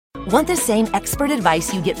Want the same expert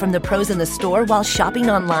advice you get from the pros in the store while shopping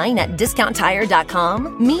online at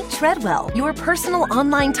DiscountTire.com? Meet Treadwell, your personal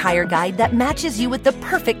online tire guide that matches you with the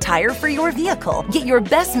perfect tire for your vehicle. Get your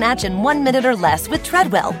best match in 1 minute or less with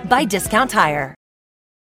Treadwell by Discount Tire.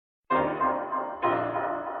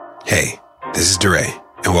 Hey, this is DeRay,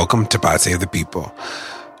 and welcome to Pod Save the People.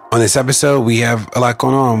 On this episode, we have a lot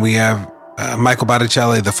going on. We have Michael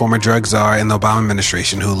Botticelli, the former drug czar in the Obama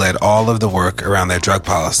administration, who led all of the work around their drug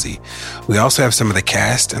policy. We also have some of the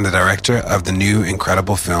cast and the director of the new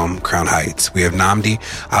incredible film, Crown Heights. We have Nnamdi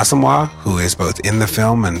Asomugha, who is both in the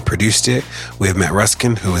film and produced it. We have Matt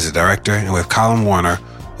Ruskin, who is the director, and we have Colin Warner,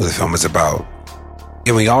 who the film is about.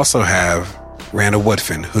 And we also have Randall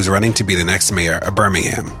Woodfin, who's running to be the next mayor of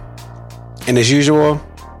Birmingham. And as usual,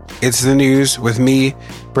 it's the news with me,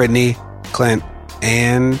 Brittany, Clint,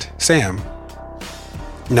 and Sam.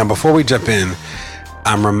 Now, before we jump in,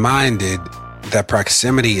 I'm reminded that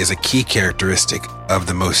proximity is a key characteristic of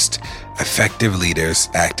the most effective leaders,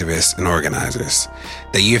 activists, and organizers.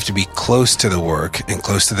 That you have to be close to the work and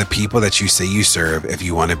close to the people that you say you serve if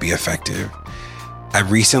you want to be effective. I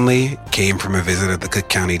recently came from a visit at the Cook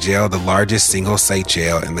County Jail, the largest single-site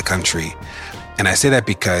jail in the country. And I say that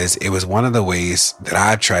because it was one of the ways that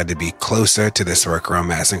I've tried to be closer to this work around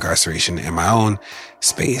mass incarceration in my own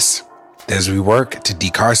space. As we work to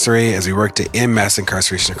decarcerate, as we work to end mass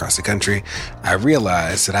incarceration across the country, I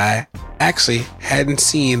realized that I actually hadn't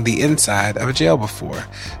seen the inside of a jail before.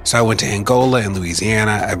 So I went to Angola in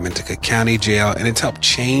Louisiana, I've been to Cook County Jail, and it's helped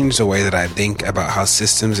change the way that I think about how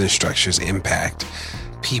systems and structures impact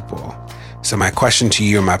people. So my question to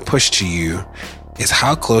you and my push to you is,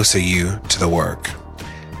 how close are you to the work?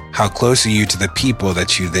 How close are you to the people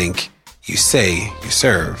that you think you say you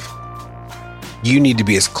serve? You need to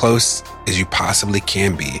be as close as you possibly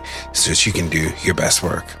can be so that you can do your best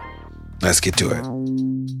work. Let's get to it.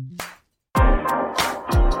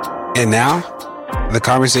 And now, the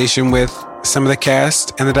conversation with some of the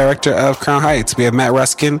cast and the director of Crown Heights. We have Matt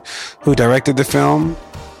Ruskin, who directed the film.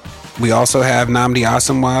 We also have Nnamdi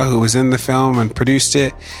Asomugha, who was in the film and produced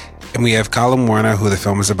it. And we have Colin Warner, who the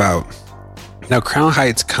film is about. Now, Crown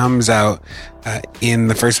Heights comes out in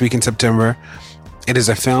the first week in September. It is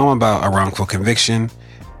a film about a wrongful conviction,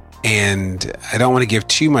 and I don't want to give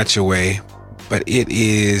too much away, but it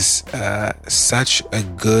is such a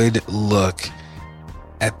good look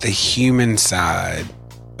at the human side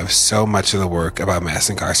of so much of the work about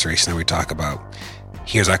mass incarceration that we talk about.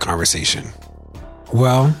 Here's our conversation.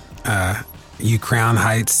 Well, you Crown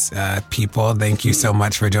Heights people, thank you so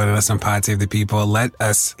much for joining us on Pod Save the People. Let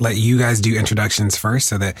you guys do introductions first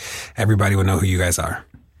so that everybody will know who you guys are.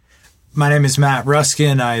 My name is Matt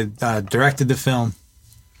Ruskin. I directed the film.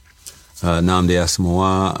 Nnamdi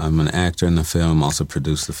Asomugha. I'm an actor in the film, also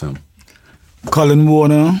produced the film. Colin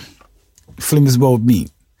Warner. Film is about me.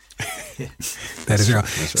 That is real. Right.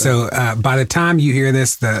 So by the time you hear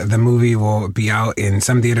this, the movie will be out in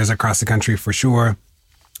some theaters across the country for sure.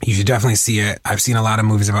 You should definitely see it. I've seen a lot of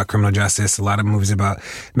movies about criminal justice, a lot of movies about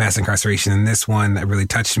mass incarceration. And this one that really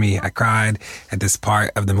touched me, I cried at this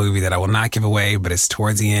part of the movie that I will not give away, but it's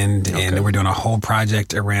towards the end. Okay. And we're doing a whole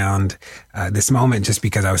project around this moment just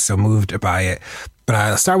because I was so moved by it. But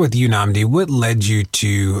I'll start with you, Nnamdi. What led you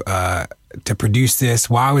to produce this?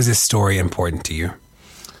 Why was this story important to you?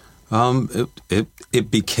 It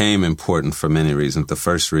became important for many reasons. The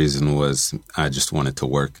first reason was I just wanted to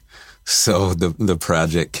work. So the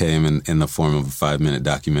project came in the form of a 5-minute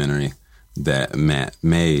documentary that Matt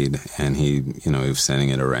made, and he was sending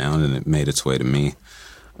it around, and it made its way to me.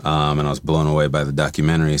 And I was blown away by the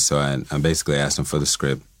documentary, so I basically asked him for the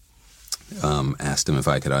script, asked him if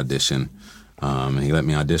I could audition, and he let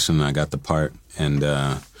me audition, and I got the part.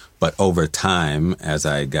 But over time, as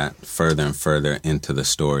I got further and further into the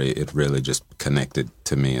story, it really just connected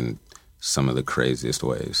to me in some of the craziest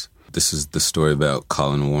ways. This is the story about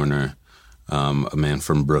Colin Warner, a man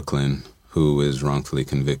from Brooklyn who is wrongfully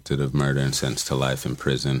convicted of murder and sentenced to life in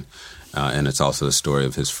prison. And it's also the story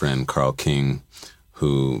of his friend Carl King,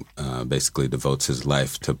 who basically devotes his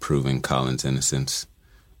life to proving Colin's innocence.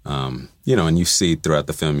 And you see throughout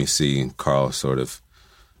the film, you see Carl sort of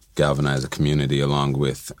galvanize a community along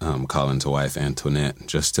with Colin's wife, Antoinette,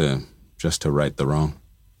 just to right the wrong.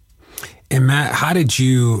 And Matt, how did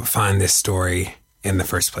you find this story in the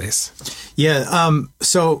first place? Yeah,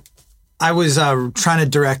 so I was trying to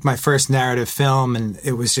direct my first narrative film, and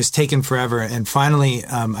it was just taking forever. And finally,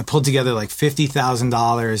 I pulled together like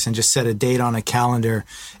 $50,000 and just set a date on a calendar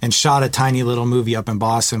and shot a tiny little movie up in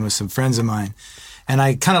Boston with some friends of mine. And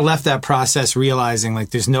I kind of left that process realizing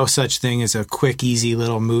like there's no such thing as a quick, easy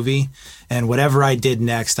little movie. And whatever I did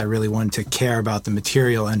next, I really wanted to care about the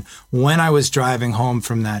material. And when I was driving home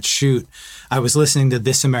from that shoot, I was listening to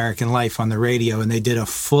This American Life on the radio, and they did a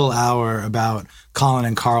full hour about Colin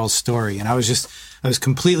and Carl's story. And I was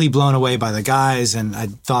completely blown away by the guys. And I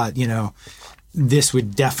thought, you know, this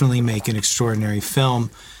would definitely make an extraordinary film.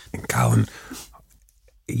 And Colin,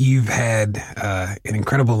 you've had an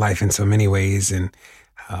incredible life in so many ways. And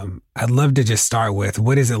I'd love to just start with,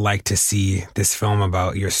 what is it like to see this film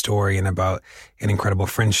about your story and about an incredible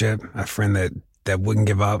friendship, a friend that wouldn't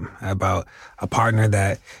give up, about a partner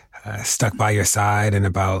that stuck by your side, and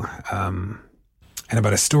about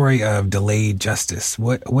a story of delayed justice?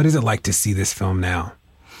 What is it like to see this film now?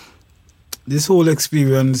 This whole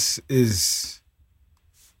experience is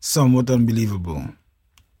somewhat unbelievable.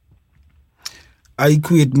 I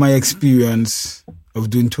equate my experience of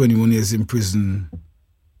doing 21 years in prison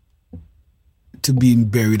to being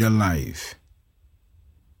buried alive.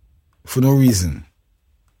 For no reason.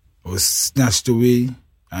 I was snatched away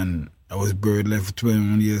and I was buried alive for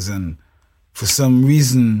 21 years, and for some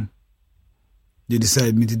reason they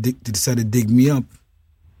decided to dig me up.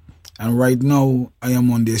 And right now I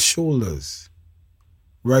am on their shoulders.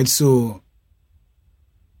 Right, so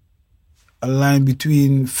a line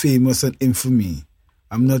between famous and infamy.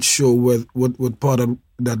 I'm not sure what part of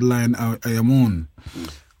that line I am on.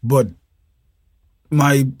 But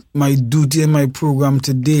my duty and my program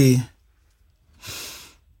today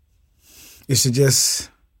is to just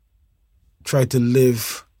try to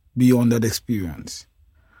live beyond that experience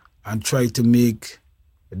and try to make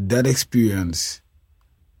that experience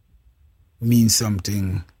mean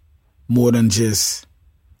something more than just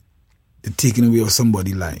the taking away of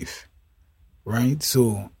somebody's life. Right?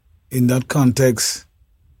 So in that context,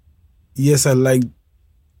 yes, I like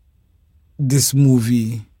this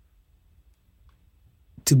movie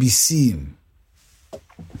to be seen.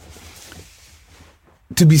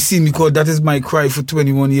 To be seen, because that is my cry for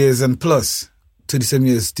 21 years and plus, 37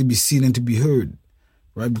 years, to be seen and to be heard.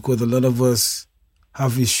 Right? Because a lot of us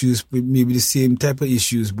have issues with maybe the same type of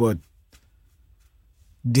issues, but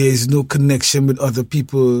there is no connection with other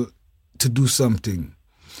people to do something.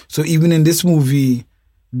 So even in this movie,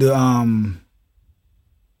 the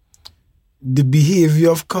behavior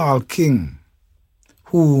of Carl King,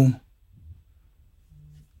 who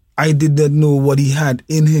I did not know what he had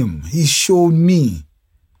in him, he showed me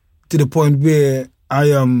to the point where I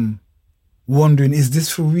am wondering, is this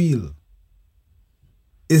for real?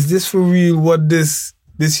 Is this for real what this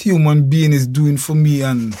human being is doing for me?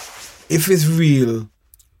 And if it's real,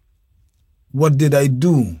 what did I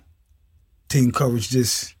do to encourage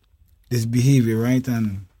this behavior, right?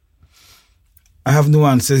 And I have no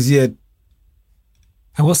answers yet.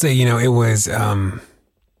 I will say, it was, and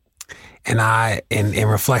in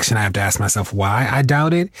reflection, I have to ask myself why I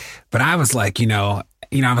doubted. But I was like, I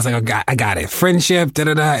was like, I got it. Friendship,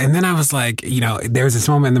 da-da-da. And then I was like, there's this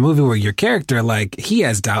moment in the movie where your character, like, he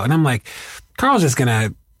has doubt. And I'm like, Carl's just going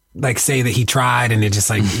to, like, say that he tried and it just,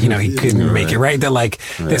 like, he couldn't make it, right? That, like,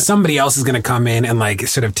 that somebody else is going to come in and, like,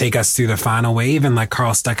 sort of take us through the final wave, and, like,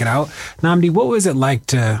 Carl stuck it out. Nnamdi, what was it like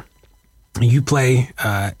to, you play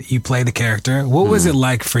the character. What was it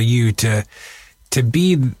like for you to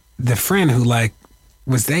be the friend who, like,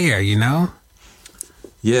 was there,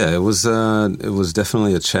 Yeah, it was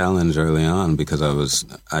definitely a challenge early on, because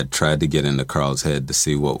I tried to get into Carl's head to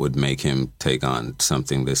see what would make him take on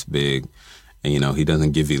something this big. And, he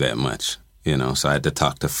doesn't give you that much, so I had to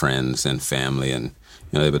talk to friends and family, and,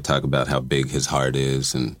 they would talk about how big his heart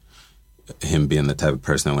is, and him being the type of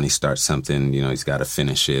person that when he starts something, he's got to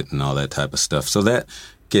finish it and all that type of stuff. So that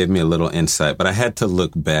gave me a little insight, but I had to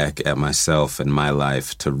look back at myself and my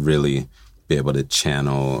life to really be able to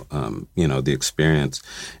channel, the experience.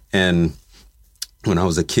 And when I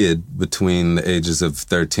was a kid, between the ages of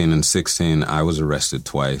 13 and 16, I was arrested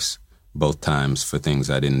twice, both times for things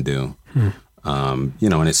I didn't do. And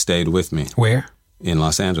it stayed with me. Where? In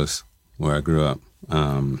Los Angeles, where I grew up.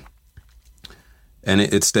 And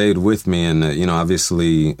it stayed with me. And,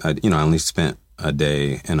 obviously, I only spent a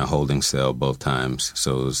day in a holding cell both times.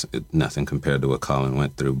 So it was nothing compared to what Colin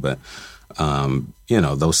went through. But,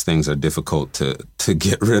 those things are difficult to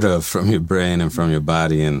get rid of from your brain and from your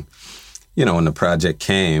body. And, when the project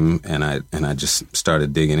came and I just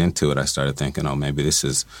started digging into it, I started thinking, maybe this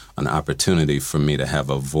is an opportunity for me to have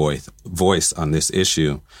a voice on this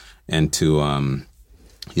issue, and to,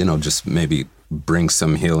 just maybe bring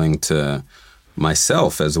some healing to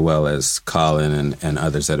myself as well as Colin and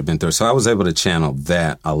others that have been through. So I was able to channel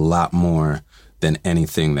that a lot more than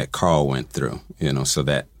anything that Carl went through, so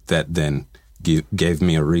that then gave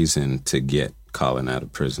me a reason to get Colin out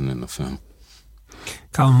of prison in the film.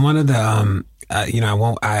 Colin, one of the,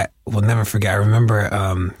 I will never forget. I remember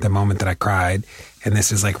the moment that I cried, and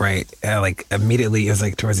this is like immediately. It was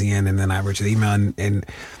like towards the end, and then I wrote you the email, and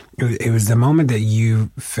it was the moment that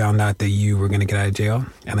you found out that you were going to get out of jail,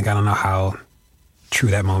 and like I don't know how true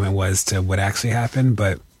that moment was to what actually happened,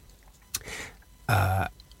 but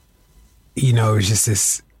it was just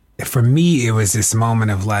this. For me, it was this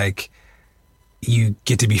moment of like, you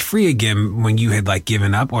get to be free again when you had like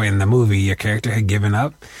given up, or in the movie, your character had given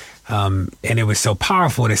up. And it was so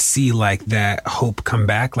powerful to see like that hope come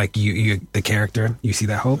back, like you the character, you see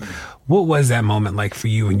that hope. What was that moment like for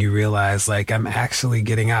you when you realized like, I'm actually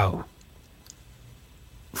getting out?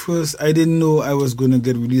 First, I didn't know I was going to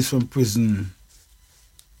get released from prison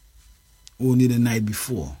only the night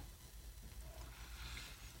before.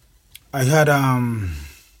 I had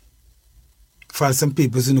filed some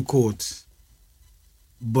papers in the court,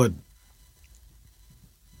 but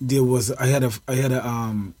I had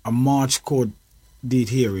a March court date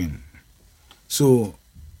hearing. So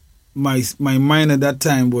my mind at that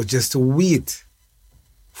time was just to wait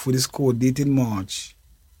for this court date in March.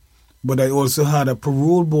 But I also had a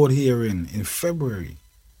parole board hearing in February,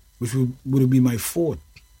 which would be my fourth.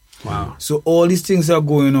 Wow. So all these things are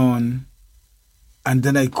going on. And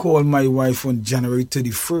then I called my wife on January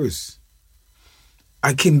 31st.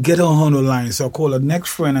 I can get her on the line. So I call her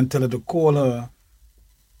next friend and tell her to call her,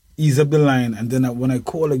 ease up the line. And then when I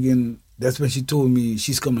call again, that's when she told me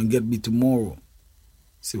she's coming to get me tomorrow.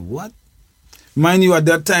 I said, what? Mind you, at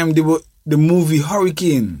that time, the movie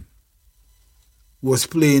Hurricane was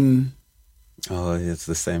playing. Oh, it's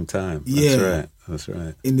the same time. Yeah. That's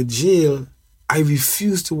right. In the jail, I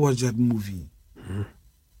refused to watch that movie. Mm-hmm.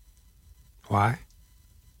 Why?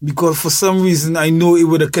 Because for some reason, I know it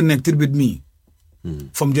would have connected with me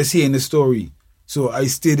from just hearing the story. So I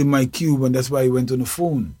stayed in my cube, and that's why I went on the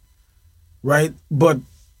phone. Right? But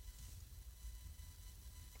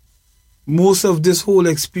most of this whole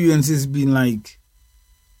experience has been like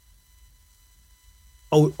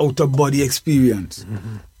out of body experience.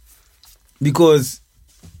 Mm-hmm. Because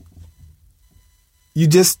you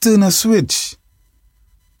just turn a switch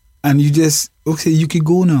and you just, okay, you can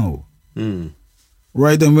go now. Mm.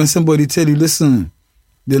 Right? And when somebody tell you, listen,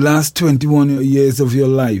 the last 21 years of your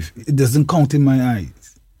life, it doesn't count in my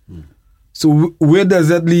eyes. Mm. So where does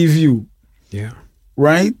that leave you? Yeah.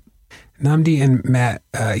 Right? Nnamdi and Matt,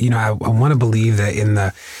 I want to believe that in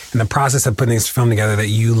the process of putting this film together, that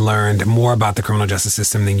you learned more about the criminal justice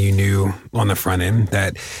system than you knew on the front end.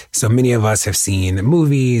 That so many of us have seen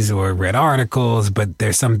movies or read articles, but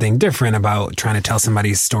there's something different about trying to tell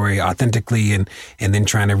somebody's story authentically, and then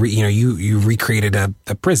trying to you recreated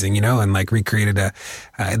a prison, and like recreated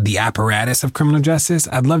the apparatus of criminal justice.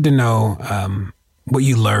 I'd love to know what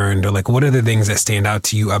you learned, or like what are the things that stand out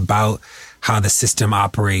to you about how the system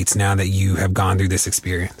operates now that you have gone through this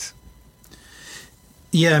experience?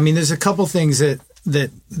 Yeah, I mean, there's a couple things that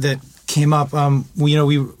came up.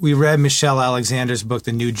 We read Michelle Alexander's book,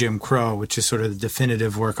 The New Jim Crow, which is sort of the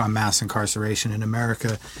definitive work on mass incarceration in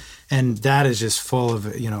America, and that is just full of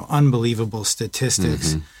unbelievable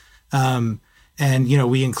statistics. Mm-hmm. And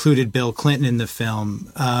we included Bill Clinton in the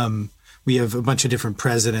film. We have a bunch of different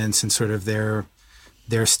presidents and sort of their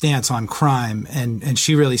stance on crime. And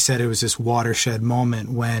she really said it was this watershed moment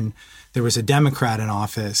when there was a Democrat in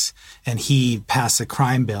office and he passed a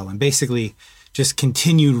crime bill and basically just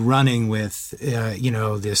continued running with,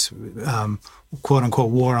 this quote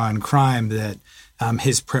unquote war on crime that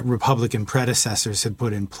his Republican predecessors had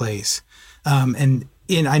put in place. And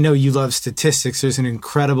I know you love statistics. There's an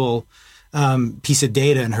incredible piece of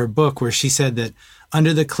data in her book where she said that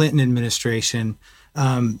under the Clinton administration,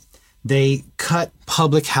 they cut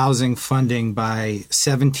public housing funding by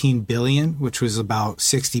 $17 billion, which was about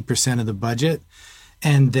 60% of the budget.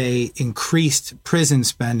 And they increased prison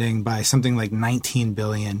spending by something like $19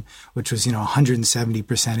 billion, which was,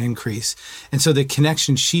 170% increase. And so the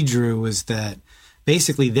connection she drew was that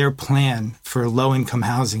basically their plan for low-income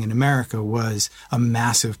housing in America was a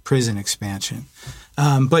massive prison expansion.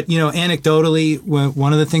 But anecdotally,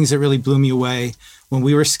 one of the things that really blew me away when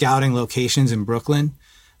we were scouting locations in Brooklyn,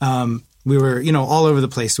 we were, all over the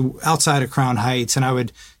place outside of Crown Heights, and I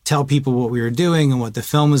would tell people what we were doing and what the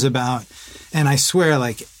film was about. And I swear,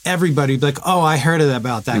 like, everybody would be like, oh, I heard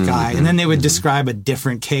about that guy. Mm-hmm. And then they would describe a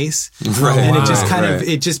different case. Right. And it just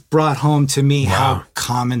it just brought home to me how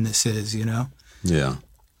common this is, Yeah.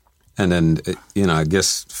 And then, I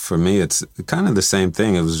guess for me, it's kind of the same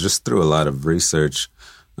thing. It was just through a lot of research.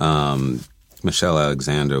 Michelle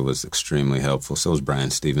Alexander was extremely helpful. So was Brian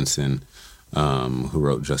Stevenson, who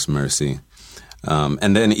wrote Just Mercy.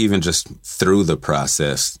 And then even just through the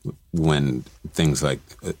process, when things like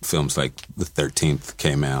films like The 13th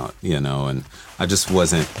came out, and I just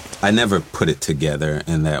I never put it together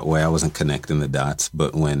in that way. I wasn't connecting the dots.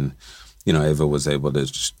 But when, Ava was able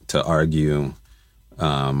to argue,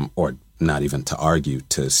 or not even to argue,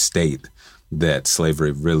 to state that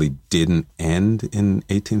slavery really didn't end in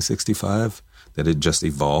 1865, that it just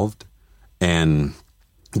evolved, and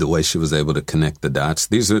the way she was able to connect the dots,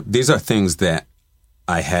 these are things that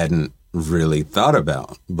I hadn't really thought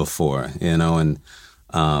about before, and I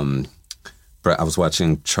was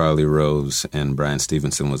watching Charlie Rose and Brian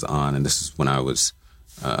Stevenson was on, and this is when I was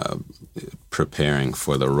preparing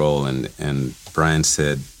for the role, and Brian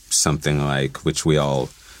said something like, which we all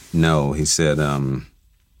know, he said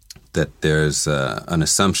that there's an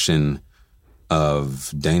assumption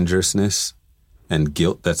of dangerousness and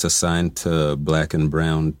guilt that's assigned to Black and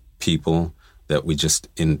brown people that we just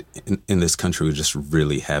in this country we just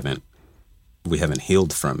really haven't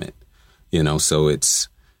healed from it, So it's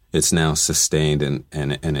now sustained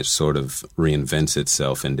and it sort of reinvents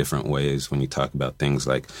itself in different ways when you talk about things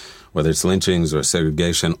like whether it's lynchings or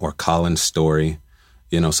segregation or Colin's story,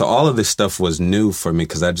 So all of this stuff was new for me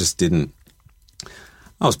because I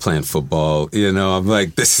was playing football, I'm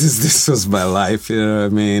like, this was my life, you know what I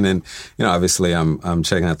mean? And, obviously I'm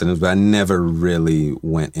checking out the news, but I never really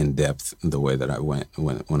went in depth the way that I went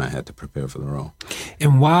when I had to prepare for the role.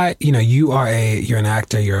 And why, you're an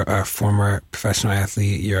actor, you're a former professional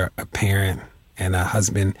athlete, you're a parent and a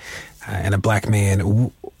husband and a Black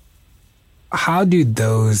man. How do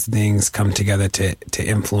those things come together to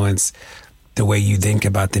influence the way you think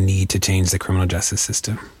about the need to change the criminal justice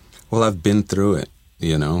system? Well, I've been through it.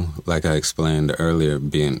 Like I explained earlier,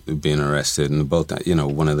 being arrested, and both,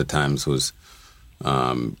 one of the times was,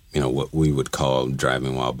 what we would call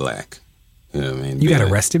driving while Black. You know what I mean? You got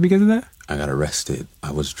arrested because of that? I got arrested. I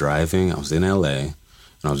was in L.A., and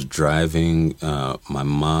I was driving my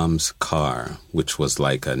mom's car, which was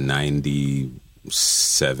like a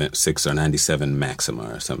 96 or 97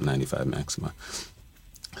 Maxima or something, 95 Maxima.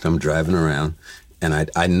 And I'm driving around.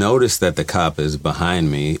 And I noticed that the cop is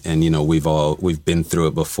behind me, and we've been through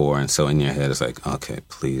it before, and so in your head it's like, okay,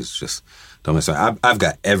 please just don't mess around. I've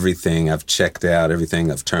got everything. I've checked out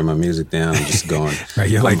everything. I've turned my music down. I'm just going.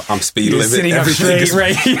 Right, you're I'm speed limit. Sitting everything up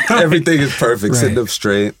straight, right? Everything is perfect. Right. Sitting up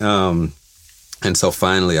straight. And so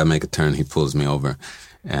finally, I make a turn. He pulls me over,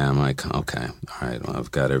 and I'm like, okay, all right. Well,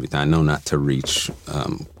 I've got everything. I know not to reach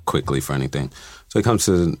quickly for anything. So he comes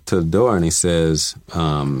to the door and he says,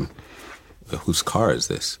 whose car is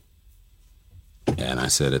this? And I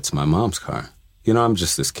said, it's my mom's car. I'm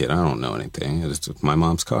just this kid. I don't know anything. It's my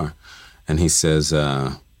mom's car. And he says,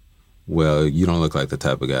 well, you don't look like the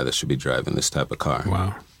type of guy that should be driving this type of car.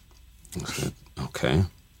 Wow. I said, okay.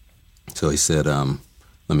 So he said, let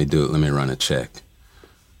me do it. Let me run a check.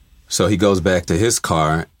 So he goes back to his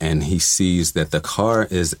car and he sees that the car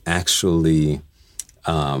is actually,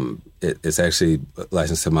 it's actually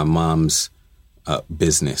licensed to my mom's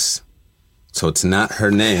business. So it's not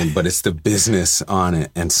her name, but it's the business on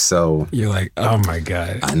it. And so... You're like, oh my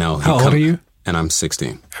God. I know. How old are you? And I'm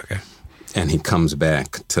 16. Okay. And he comes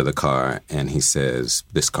back to the car and he says,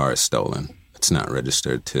 this car is stolen. It's not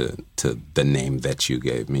registered to the name that you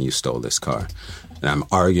gave me. You stole this car. And I'm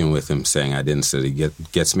arguing with him saying I didn't. So he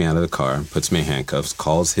gets me out of the car, puts me in handcuffs,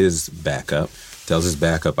 calls his backup, tells his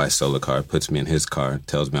backup I stole the car, puts me in his car,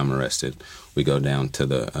 tells me I'm arrested. We go down to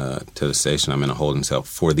the station. I'm in a holding cell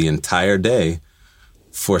for the entire day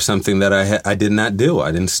for something that I did not do.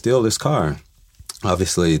 I didn't steal this car.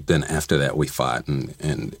 Obviously, then after that, we fought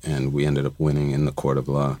and we ended up winning in the court of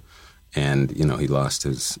law. And, he lost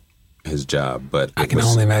his job. But I can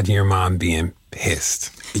only imagine your mom being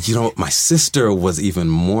pissed. My sister was even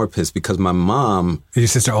more pissed because my mom... Is your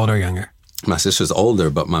sister older or younger? My sister's older,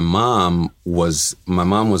 but my mom was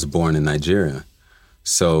born in Nigeria.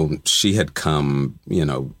 So she had come,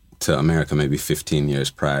 to America maybe 15 years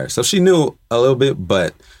prior. So she knew a little bit,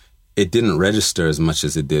 but it didn't register as much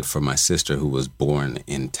as it did for my sister who was born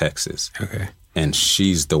in Texas. Okay. And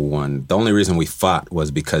she's the only reason we fought was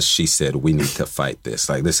because she said, we need to fight this.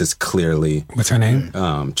 Like, this is clearly... What's her name?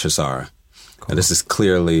 Chisara. Cool. This is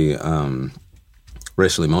clearly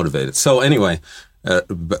racially motivated. So anyway,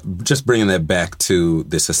 just bringing that back to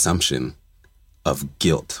this assumption of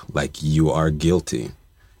guilt, like you are guilty,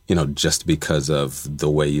 just because of the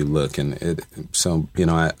way you look. And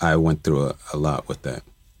I went through a lot with that.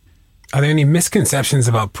 Are there any misconceptions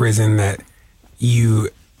about prison that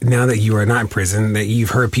now that you are not in prison, that you've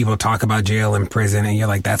heard people talk about jail and prison and you're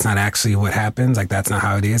like, that's not actually what happens? Like, that's not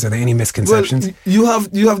how it is? Are there any misconceptions? Well,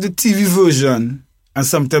 you have the TV version And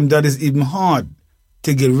sometimes that is even hard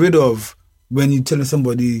to get rid of when you're telling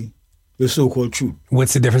somebody the so-called truth.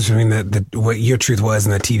 What's the difference between the what your truth was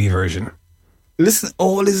and the TV version? Listen,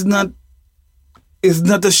 all is not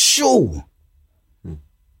a show.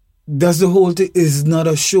 That's the whole thing. It's not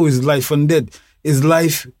a show. It's life and death. It's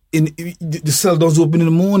life in the cell doors open in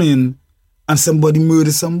the morning and somebody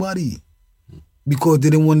murders somebody because they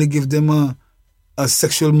didn't want to give them a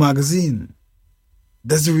sexual magazine.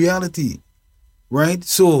 That's the reality, right?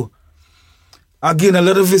 So, again, a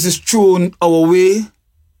lot of this is thrown our way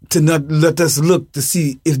to not let us look to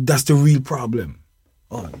see if that's the real problem.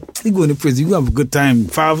 Oh, you go into prison, you have a good time.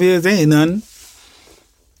 5 years ain't none,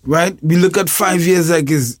 right? We look at 5 years like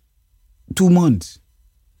it's 2 months.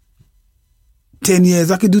 10 years,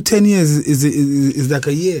 I could do 10 years is like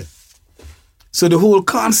a year. So the whole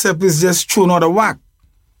concept is just thrown out of whack,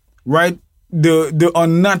 right? The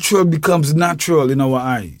unnatural becomes natural in our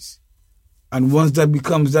eyes. And once that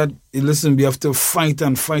becomes that, listen, we have to fight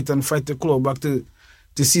to claw back to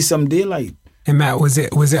see some daylight. And Matt, was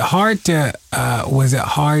it hard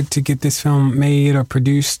to get this film made or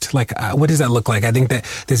produced? Like, what does that look like? I think that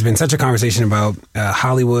there's been such a conversation about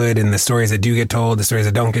Hollywood and the stories that do get told, the stories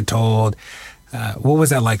that don't get told. What was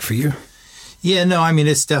that like for you? Yeah, no, I mean,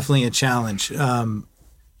 it's definitely a challenge.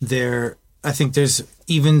 I think there's,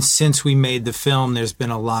 even since we made the film, there's been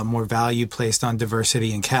a lot more value placed on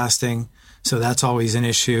diversity in casting. So that's always an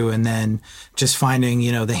issue. And then just finding,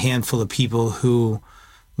 the handful of people who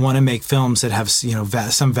want to make films that have,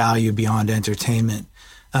 some value beyond entertainment.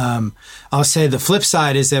 I'll say the flip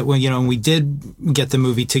side is that when we did get the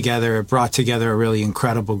movie together, it brought together a really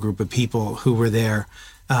incredible group of people who were there,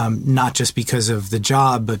 not just because of the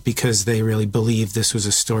job, but because they really believed this was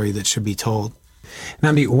a story that should be told.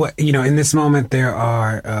 Namdi, in this moment there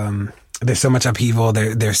are there's so much upheaval.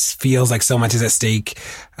 There feels like so much is at stake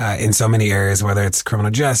in so many areas, whether it's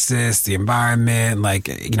criminal justice, the environment,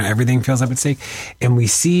 everything feels up at stake. And we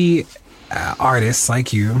see artists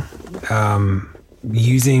like you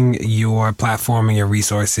using your platform and your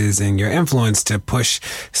resources and your influence to push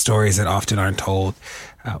stories that often aren't told.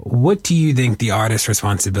 What do you think the artist's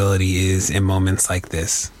responsibility is in moments like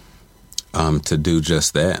this? To do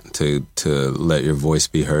just that, to let your voice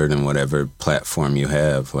be heard in whatever platform you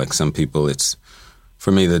have. Like some people, it's,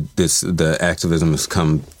 for me, the activism has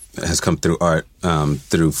come through art,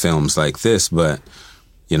 through films like this. But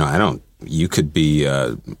you could be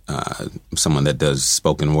someone that does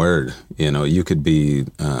spoken word. You could be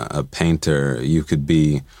a painter. You could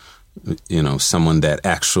be someone that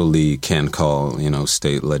actually can call,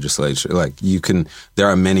 state legislature. There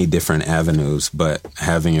are many different avenues, but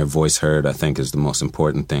having your voice heard, I think, is the most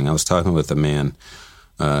important thing. I was talking with a man,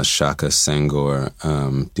 Shaka Senghor.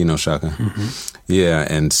 Do you know Shaka? Mm-hmm. Yeah,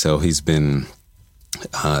 and so he's been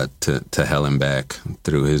to hell and back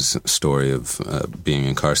through his story of being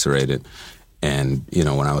incarcerated. And, when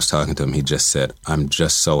I was talking to him, he just said, I'm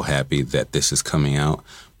just so happy that this is coming out,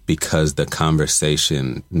 because the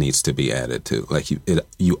conversation needs to be added to.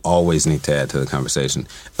 You always need to add to the conversation.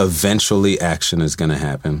 Eventually, action is going to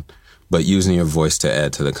happen, but using your voice to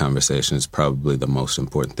add to the conversation is probably the most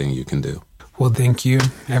important thing you can do. Well, thank you,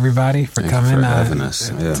 everybody, for coming. For having us.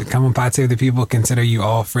 To come on Pod Save the People. Consider you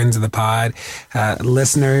all friends of the pod.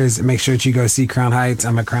 Listeners, make sure that you go see Crown Heights.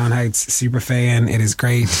 I'm a Crown Heights super fan. It is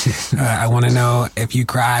great. I want to know if you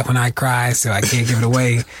cry when I cry, so I can't give it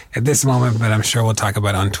away at this moment, but I'm sure we'll talk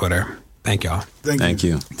about it on Twitter. Thank y'all. Thank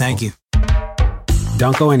you. Thank you.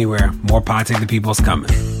 Don't go anywhere. More Pod Save the People's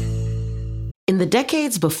coming. In the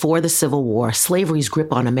decades before the Civil War, slavery's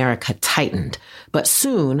grip on America tightened. But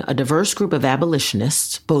soon, a diverse group of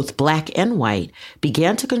abolitionists, both black and white,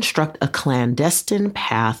 began to construct a clandestine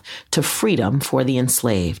path to freedom for the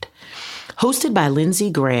enslaved. Hosted by Lindsey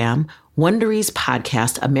Graham, Wondery's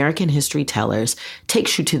podcast, American History Tellers,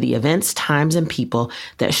 takes you to the events, times, and people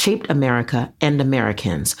that shaped America and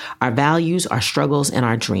Americans, our values, our struggles, and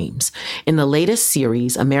our dreams. In the latest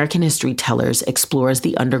series, American History Tellers explores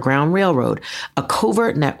the Underground Railroad, a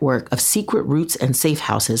covert network of secret routes and safe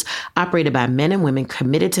houses operated by men and women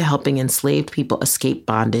committed to helping enslaved people escape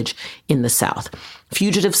bondage in the South.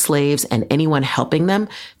 Fugitive slaves and anyone helping them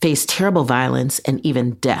face terrible violence and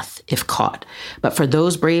even death if caught. But for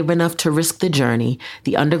those brave enough to risk the journey,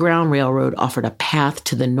 the Underground Railroad offered a path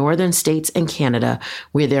to the northern states and Canada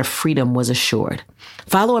where their freedom was assured.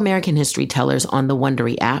 Follow American History Tellers on the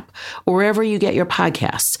Wondery app or wherever you get your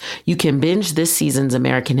podcasts. You can binge this season's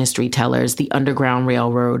American History Tellers, The Underground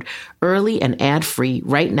Railroad, early and ad-free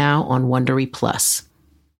right now on Wondery Plus.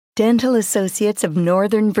 Dental Associates of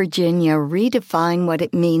Northern Virginia redefine what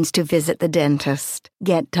it means to visit the dentist.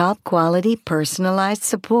 Get top-quality, personalized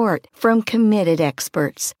support from committed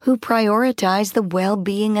experts who prioritize the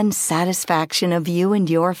well-being and satisfaction of you and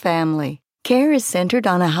your family. Care is centered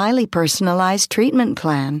on a highly personalized treatment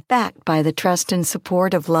plan backed by the trust and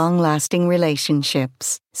support of long-lasting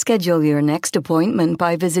relationships. Schedule your next appointment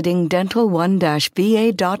by visiting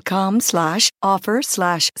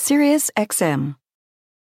dental1-va.com/offer/SiriusXM.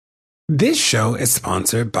 This show is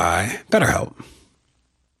sponsored by BetterHelp.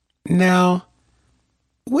 Now,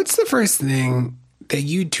 what's the first thing that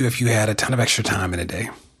you'd do if you had a ton of extra time in a day?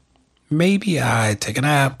 Maybe I'd take a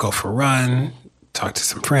nap, go for a run, talk to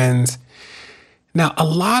some friends. Now, a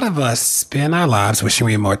lot of us spend our lives wishing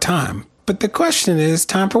we had more time. But the question is,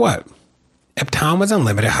 time for what? If time was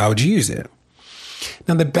unlimited, how would you use it?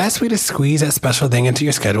 Now, the best way to squeeze that special thing into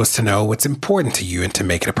your schedule is to know what's important to you and to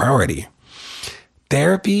make it a priority.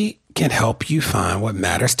 Therapy can help you find what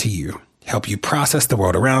matters to you, help you process the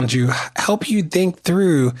world around you, help you think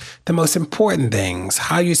through the most important things,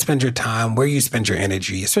 how you spend your time, where you spend your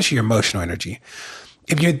energy, especially your emotional energy.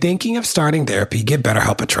 If you're thinking of starting therapy, give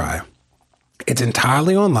BetterHelp a try. It's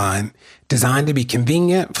entirely online, designed to be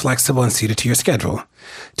convenient, flexible, and suited to your schedule.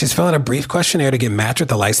 Just fill out a brief questionnaire to get matched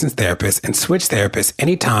with a licensed therapist and switch therapists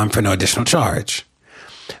anytime for no additional charge.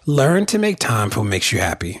 Learn to make time for what makes you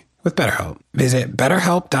happy with BetterHelp. Visit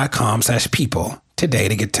betterhelp.com/people today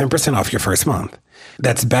to get 10% off your first month.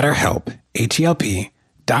 That's BetterHelp,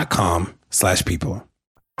 HELP.com/people.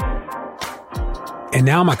 And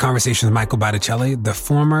now my conversation with Michael Botticelli, the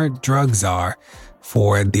former drug czar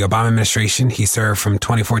for the Obama administration. He served from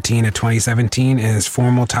 2014 to 2017, and his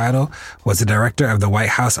formal title was the director of the White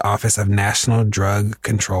House Office of National Drug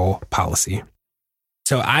Control Policy.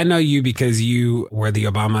 So I know you because you were the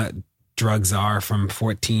Obama drug czar from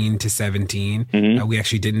 14 to 17. Mm-hmm. We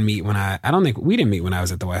actually didn't meet when I don't think we didn't meet when I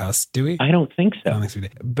was at the White House, do we? I don't think so. I don't think we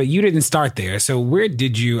did. But you didn't start there. So how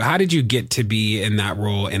did you get to be in that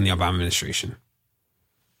role in the Obama administration?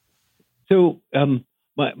 So,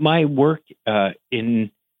 my work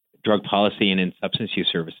in drug policy and in substance use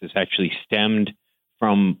services actually stemmed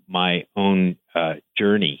from my own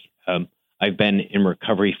journey. I've been in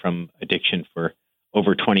recovery from addiction for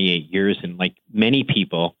over 28 years, and like many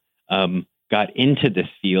people, got into this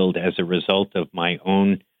field as a result of my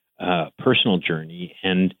own personal journey,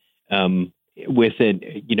 and with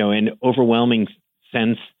an overwhelming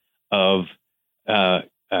sense of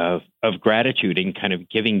gratitude and kind of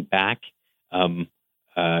giving back to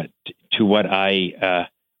what I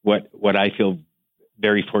feel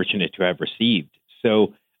very fortunate to have received.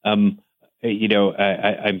 So, I'm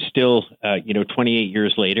still, 28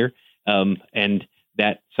 years later, and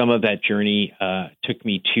that some of that journey took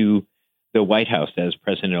me to the White House as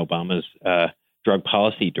President Obama's drug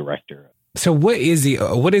policy director. So what is the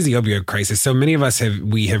opioid crisis? So many of us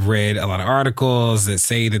have read a lot of articles that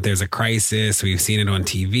say that there's a crisis. We've seen it on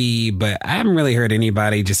TV, but I haven't really heard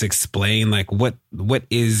anybody just explain like what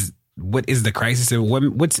is the crisis and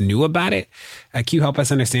what's new about it. Can you help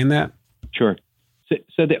us understand that? Sure.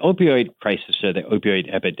 So the opioid crisis or the opioid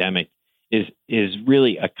epidemic is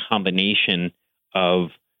really a combination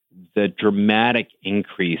of the dramatic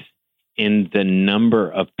increase in the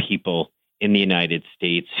number of people in the United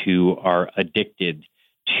States who are addicted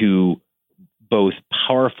to both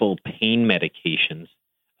powerful pain medications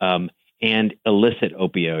and illicit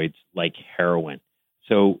opioids like heroin.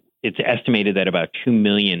 So it's estimated that about 2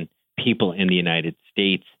 million people in the United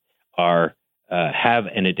States have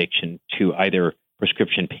an addiction to either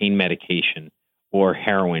prescription pain medication or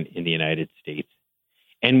heroin in the United States.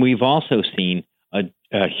 And we've also seen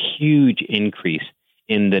a huge increase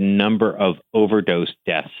in the number of overdose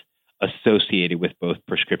deaths associated with both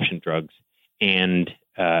prescription drugs and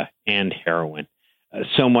heroin.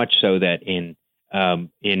 So much so that in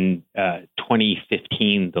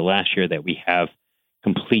 2015, the last year that we have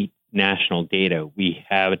complete national data, we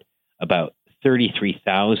had about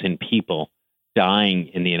 33,000 people dying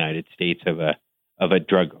in the United States of a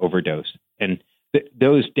drug overdose, and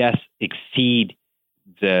those deaths exceed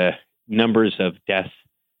the numbers of deaths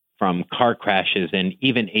from car crashes and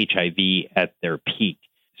even HIV at their peak.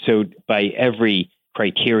 So by every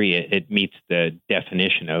criteria, it meets the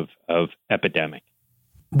definition of epidemic.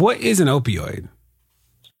 What is an opioid?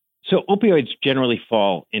 So opioids generally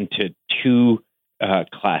fall into two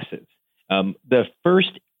classes. The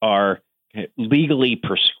first are legally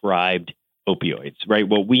prescribed opioids, right?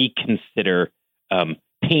 What we consider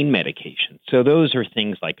pain medication. So those are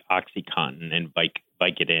things like OxyContin and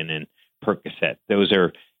Vicodin and Percocet. Those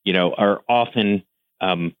are often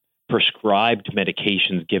prescribed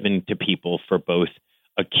medications given to people for both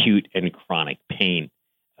acute and chronic pain.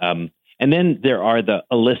 And then there are the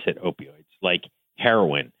illicit opioids like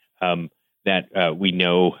heroin that we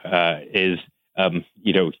know is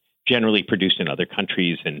generally produced in other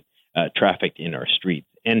countries and trafficked in our streets.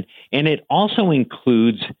 And it also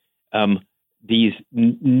includes these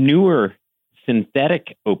newer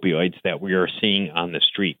synthetic opioids that we are seeing on the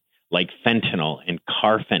street, like fentanyl and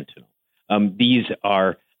carfentanil. These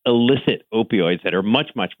are illicit opioids that are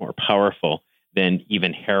much, much more powerful than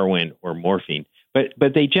even heroin or morphine.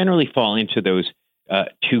 But they generally fall into those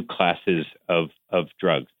two classes of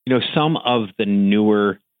drugs. Some of the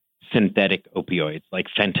newer synthetic opioids like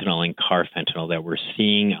fentanyl and carfentanil that we're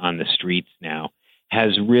seeing on the streets now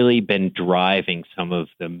has really been driving some of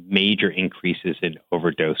the major increases in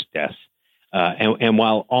overdose deaths. And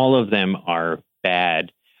while all of them are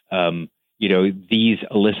bad, these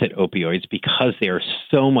illicit opioids, because they are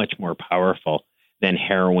so much more powerful than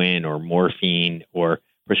heroin or morphine or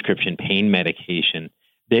prescription pain medication,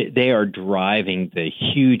 they are driving the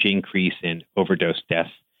huge increase in overdose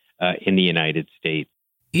deaths in the United States.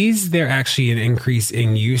 Is there actually an increase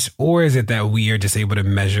in use, or is it that we are just able to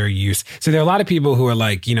measure use? So there are a lot of people who are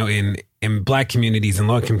like, in Black communities and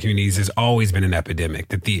low-income communities, there's always been an epidemic.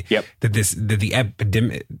 The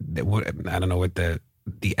epidemic, I don't know what the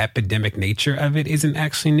epidemic nature of it isn't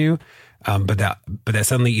actually new, but that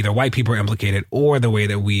suddenly either white people are implicated or the way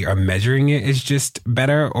that we are measuring it is just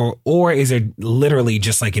better, or is it literally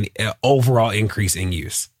just like an overall increase in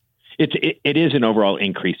use? It is an overall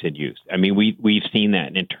increase in use. I mean, we've seen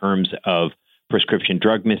that in terms of prescription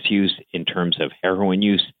drug misuse, in terms of heroin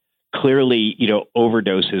use. Clearly,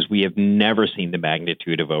 overdoses, we have never seen the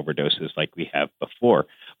magnitude of overdoses like we have before.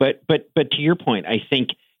 But to your point, I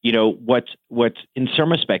think, what's in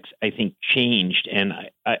some respects, I think changed, and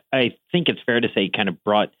I think it's fair to say kind of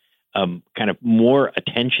brought kind of more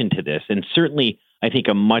attention to this, and certainly I think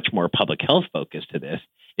a much more public health focus to this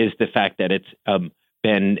is the fact that it's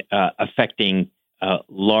been affecting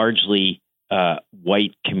largely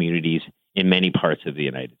white communities in many parts of the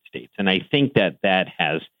United States. And I think that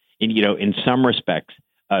has, in some respects,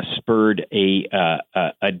 spurred a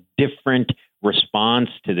different response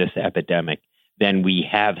to this epidemic than we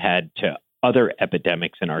have had to other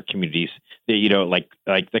epidemics in our communities, like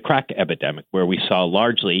the crack epidemic, where we saw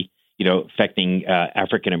largely, affecting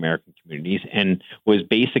African American communities and was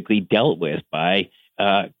basically dealt with by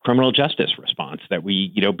criminal justice response that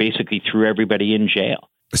we, basically threw everybody in jail.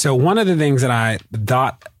 So one of the things that I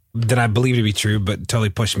thought that I believe to be true, but totally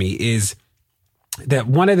pushed me, is that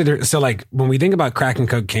when we think about crack and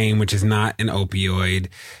cocaine, which is not an opioid,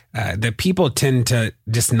 that people tend to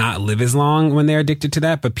just not live as long when they're addicted to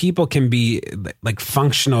that, but people can be like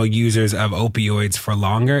functional users of opioids for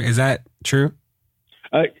longer. Is that true?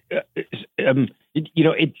 It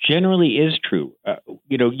generally is true.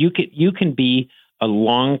 You can be a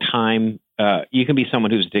long time. You can be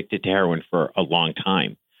someone who's addicted to heroin for a long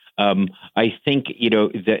time. I think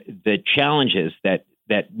the challenge is that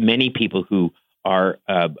many people who are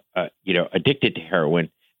addicted to heroin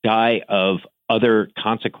die of other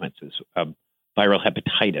consequences: viral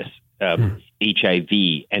hepatitis,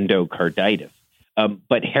 HIV, endocarditis.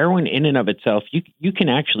 But heroin, in and of itself, you can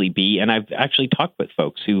actually be, and I've actually talked with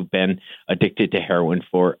folks who've been addicted to heroin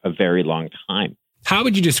for a very long time. How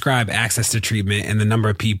would you describe access to treatment and the number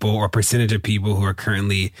of people or percentage of people who are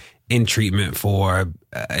currently in treatment for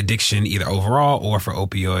addiction, either overall or for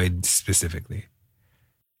opioids specifically?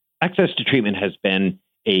 Access to treatment has been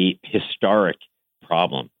a historic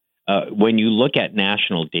problem. When you look at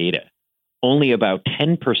national data, only about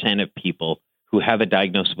 10% of people who have a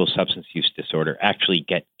diagnosable substance use disorder actually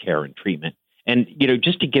get care and treatment. And,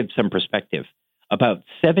 just to give some perspective, about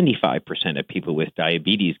 75% of people with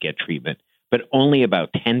diabetes get treatment, but only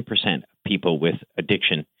about 10% of people with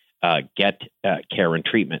addiction get care and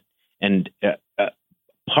treatment. And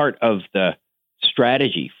part of the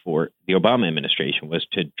strategy for the Obama administration was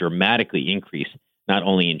to dramatically increase not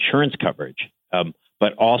only insurance coverage,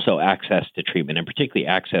 but also access to treatment, and particularly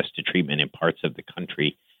access to treatment in parts of the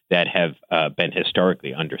country that have been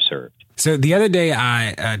historically underserved. So the other day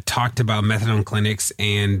I talked about methadone clinics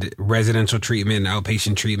and residential treatment and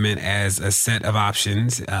outpatient treatment as a set of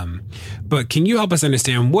options. But can you help us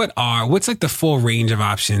understand what's like the full range of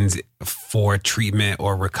options for treatment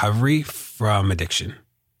or recovery from addiction?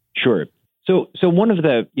 Sure. So one of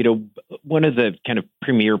the kind of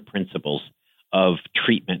premier principles of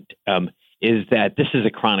treatment is that this is a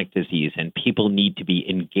chronic disease and people need to be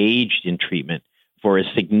engaged in treatment for a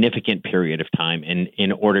significant period of time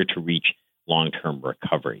in order to reach long-term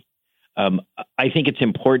recovery. I think it's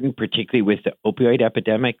important, particularly with the opioid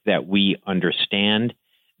epidemic, that we understand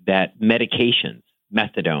that medications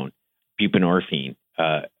methadone, buprenorphine,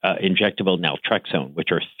 injectable naltrexone,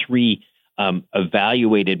 which are three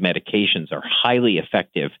evaluated medications, are highly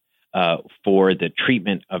effective for the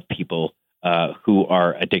treatment of people who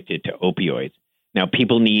are addicted to opioids. Now,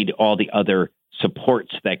 people need all the other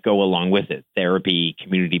supports that go along with it, therapy,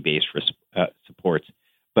 community-based supports.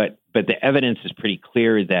 But the evidence is pretty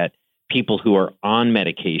clear that people who are on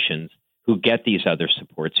medications who get these other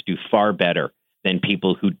supports do far better than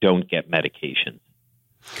people who don't get medications.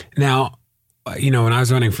 Now, when I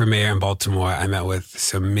was running for mayor in Baltimore, I met with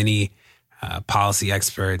so many policy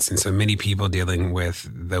experts and so many people dealing with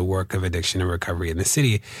the work of addiction and recovery in the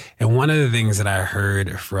city. And one of the things that I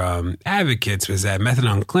heard from advocates was that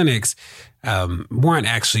methadone clinics weren't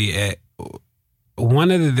actually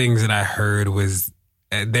one of the things that I heard was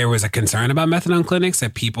there was a concern about methadone clinics,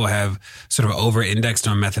 that people have sort of over-indexed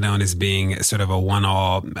on methadone as being sort of a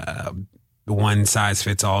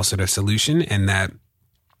one-size-fits-all sort of solution, and that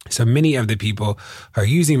so many of the people who are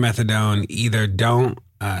using methadone either don't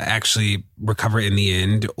actually recover in the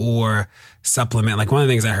end or supplement. Like one of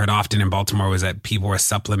the things I heard often in Baltimore was that people were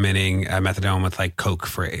supplementing methadone with like Coke,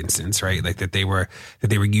 for instance, right? Like that they were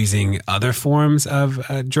using other forms of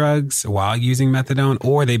drugs while using methadone,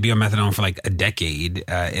 or they'd be on methadone for like a decade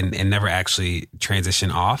and never actually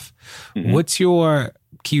transition off. Mm-hmm.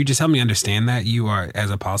 Can you just help me understand that, you are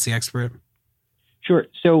as a policy expert? Sure.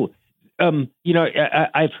 So,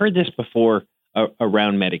 I've heard this before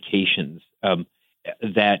around medications.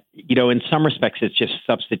 That, in some respects, it's just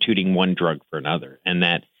substituting one drug for another, and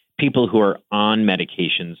that people who are on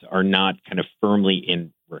medications are not kind of firmly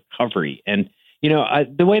in recovery. And,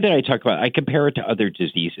 the way that I talk about it, I compare it to other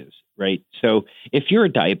diseases, right? So if you're a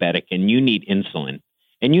diabetic and you need insulin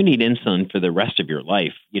for the rest of your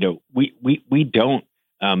life, we don't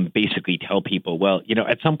basically tell people, well,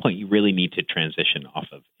 at some point you really need to transition off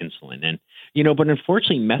of insulin. And, but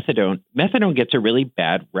unfortunately, methadone gets a really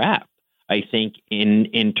bad rap, I think,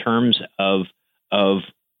 in terms of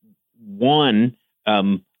one,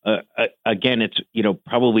 again, it's,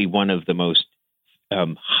 probably one of the most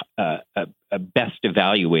best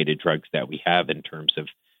evaluated drugs that we have in terms of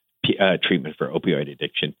treatment for opioid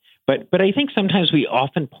addiction. But I think sometimes we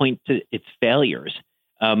often point to its failures,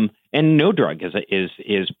 and no drug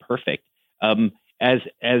is perfect, as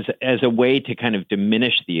a way to kind of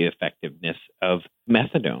diminish the effectiveness of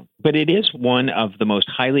methadone. But it is one of the most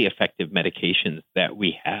highly effective medications that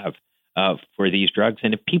we have for these drugs.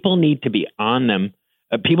 And if people need to be on them,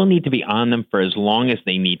 people need to be on them for as long as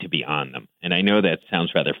they need to be on them. And I know that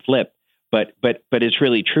sounds rather flip, but it's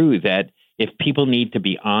really true that if people need to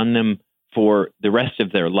be on them for the rest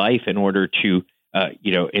of their life in order to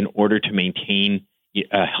maintain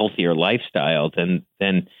a healthier lifestyle, then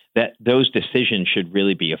that those decisions should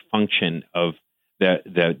really be a function of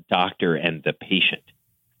the doctor and the patient.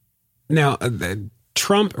 Now,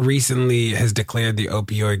 Trump recently has declared the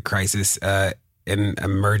opioid crisis an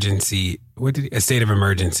emergency. A state of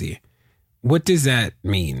emergency. What does that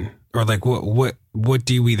mean? Or like what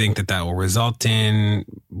do we think that will result in?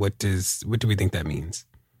 What do we think that means?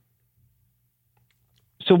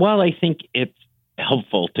 So while I think it's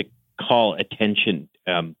helpful to call attention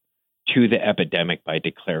to the epidemic by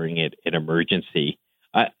declaring it an emergency,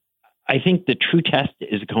 I think the true test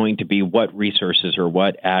is going to be what resources or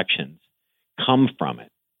what actions come from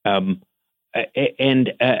it.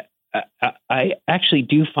 I actually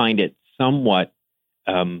do find it somewhat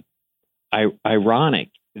ironic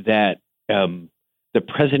that the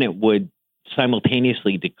president would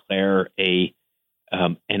simultaneously declare an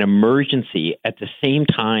emergency at the same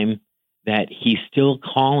time that he's still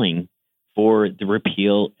calling for the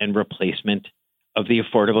repeal and replacement of the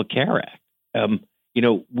Affordable Care Act.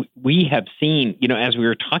 We have seen, as we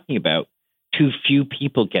were talking about, too few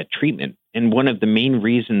people get treatment. And one of the main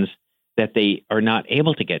reasons that they are not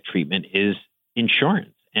able to get treatment is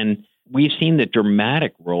insurance. And we've seen the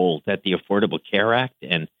dramatic role that the Affordable Care Act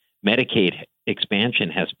and Medicaid expansion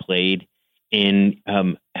has played in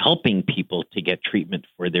helping people to get treatment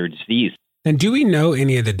for their disease. And do we know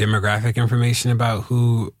any of the demographic information about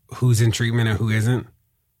who's in treatment and who isn't?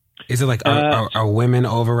 Is it like are women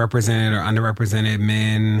overrepresented or underrepresented,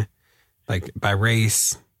 men, like by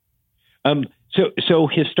race? So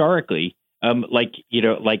historically, like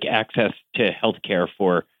access to healthcare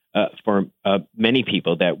for many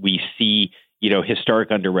people, that we see, historic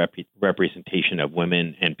underrepresentation of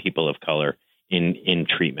women and people of color in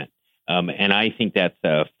treatment. And I think that's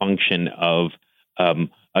a function of,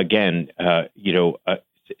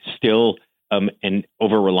 still an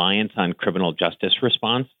over-reliance on criminal justice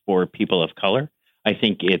response for people of color. I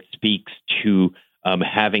think it speaks to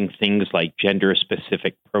having things like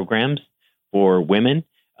gender-specific programs for women,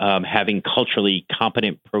 having culturally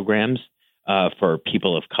competent programs for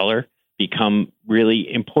people of color become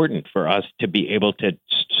really important for us to be able to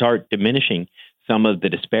start diminishing some of the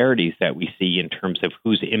disparities that we see in terms of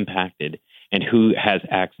who's impacted and who has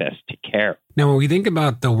access to care. Now, when we think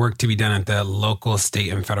about the work to be done at the local,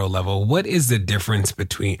 state, and federal level, what is the difference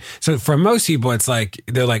between? So for most people, it's like,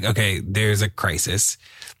 they're like, okay, there's a crisis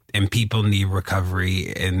and people need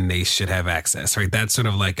recovery and they should have access, right? That's sort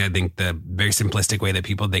of like, I think, the very simplistic way that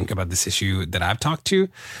people think about this issue that I've talked to.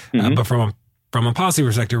 But from a policy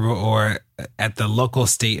perspective or at the local,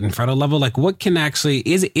 state, and federal level, like what can actually,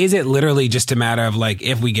 is it literally just a matter of like,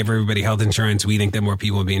 if we give everybody health insurance, we think that more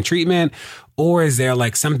people will be in treatment? Or is there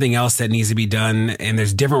like something else that needs to be done and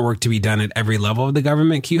there's different work to be done at every level of the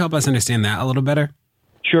government? Can you help us understand that a little better?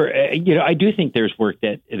 Sure. I do think there's work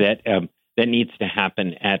that needs to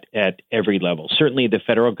happen at every level. Certainly the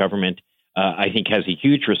federal government, I think, has a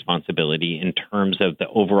huge responsibility in terms of the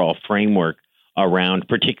overall framework around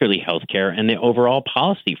particularly healthcare and the overall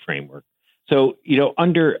policy framework. So,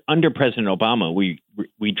 under President Obama,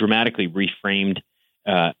 we dramatically reframed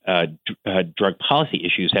drug policy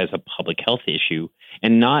issues as a public health issue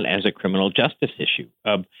and not as a criminal justice issue.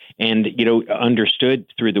 And understood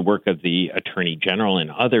through the work of the Attorney General and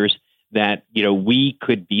others that, we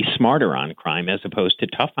could be smarter on crime as opposed to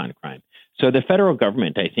tough on crime. So the federal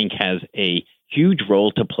government, I think, has a huge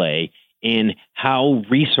role to play in how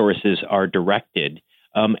resources are directed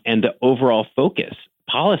and the overall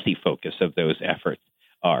policy focus of those efforts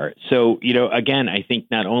are. So, again, I think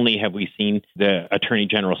not only have we seen the Attorney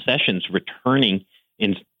General Sessions returning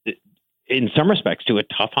in some respects to a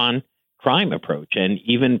tough on crime approach, and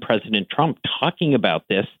even President Trump talking about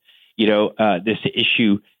this, this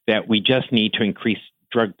issue that we just need to increase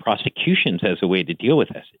drug prosecutions as a way to deal with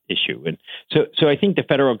this issue. And so I think the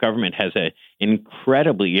federal government has an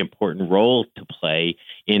incredibly important role to play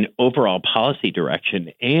in overall policy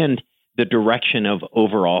direction and the direction of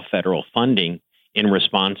overall federal funding in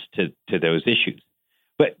response to those issues.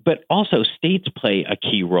 But also states play a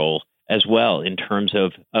key role as well in terms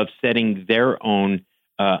of setting their own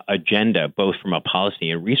agenda, both from a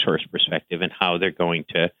policy and resource perspective, and how they're going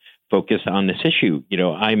to focus on this issue.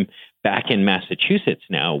 I'm back in Massachusetts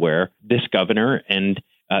now, where this governor and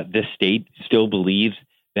this state still believes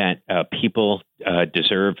that people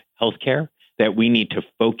deserve health care, that we need to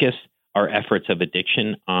focus our efforts of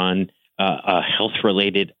addiction on a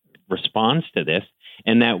health-related response to this,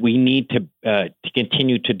 and that we need to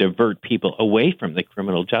continue to divert people away from the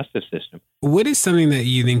criminal justice system. What is something that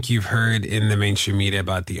you think you've heard in the mainstream media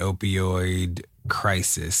about the opioid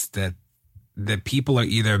crisis that people are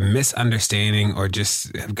either misunderstanding or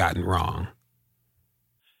just have gotten wrong?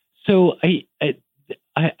 So a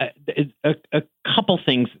couple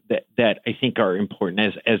things that I think are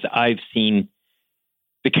important as I've seen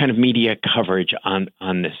the kind of media coverage on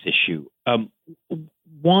this issue.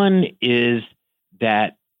 One is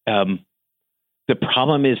that the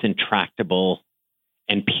problem is intractable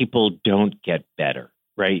and people don't get better,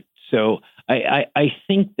 right? So I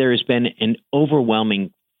think there's been an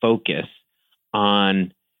overwhelming focus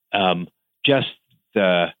on just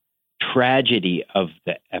the tragedy of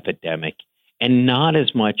the epidemic and not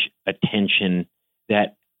as much attention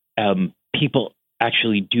that people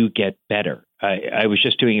actually do get better. I was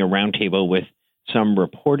just doing a roundtable with some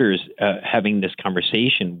reporters having this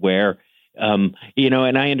conversation where, and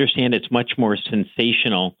I understand it's much more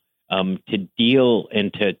sensational to deal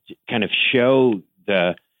and to kind of show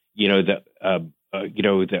the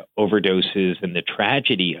overdoses and the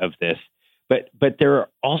tragedy of this. But there are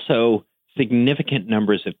also significant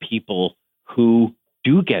numbers of people who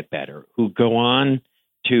do get better, who go on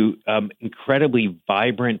to incredibly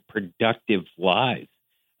vibrant, productive lives.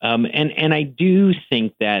 And I do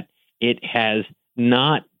think that it has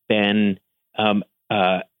not been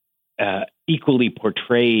equally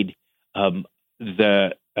portrayed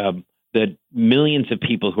the millions of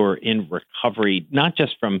people who are in recovery, not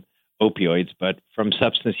just from opioids, but from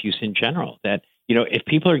substance use in general, that if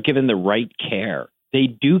people are given the right care, they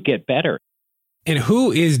do get better. And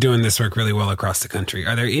who is doing this work really well across the country?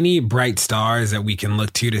 Are there any bright stars that we can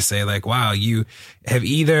look to say like, wow, you have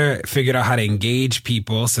either figured out how to engage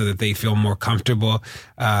people so that they feel more comfortable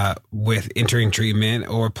with entering treatment,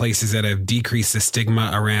 or places that have decreased the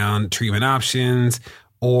stigma around treatment options,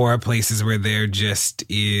 or places where there just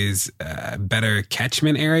is a better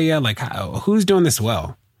catchment area? Like, who's doing this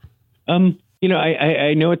well? I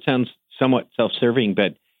know it sounds somewhat self-serving,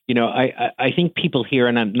 but I think people here,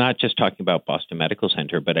 and I'm not just talking about Boston Medical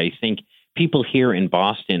Center, but I think people here in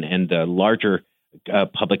Boston and the larger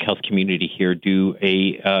public health community here do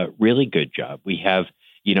a really good job. We have,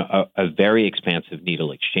 a very expansive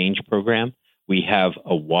needle exchange program. We have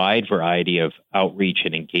a wide variety of outreach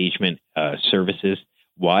and engagement services,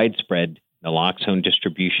 widespread naloxone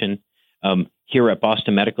distribution. Here at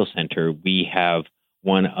Boston Medical Center, we have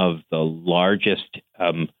one of the largest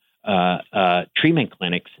treatment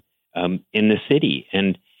clinics in the city,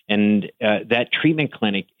 and that treatment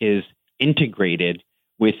clinic is integrated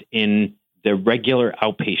within the regular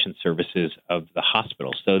outpatient services of the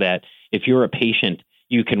hospital, so that if you're a patient,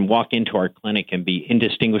 you can walk into our clinic and be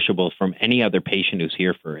indistinguishable from any other patient who's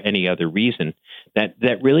here for any other reason.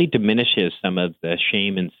 That really diminishes some of the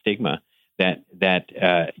shame and stigma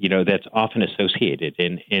that's often associated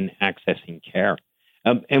in accessing care.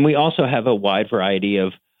 And we also have a wide variety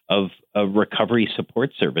of recovery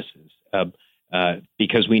support services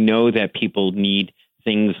because we know that people need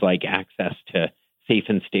things like access to safe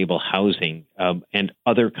and stable housing and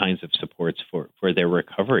other kinds of supports for their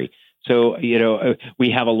recovery. So, we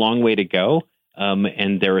have a long way to go,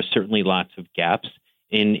 and there are certainly lots of gaps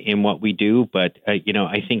in what we do. But,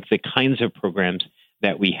 I think the kinds of programs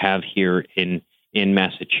that we have here in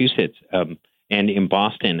Massachusetts and in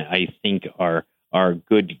Boston, I think are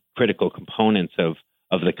good critical components of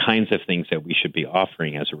the kinds of things that we should be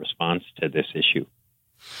offering as a response to this issue.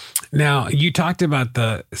 Now, you talked about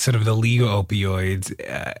the sort of the legal opioids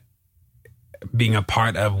being a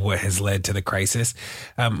part of what has led to the crisis.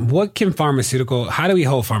 How do we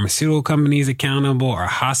hold pharmaceutical companies accountable, or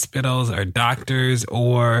hospitals, or doctors,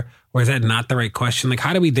 or is that not the right question? Like,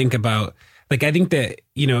 how do we think about, like, I think that,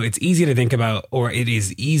 it's easy to think about, or it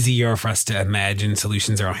is easier for us to imagine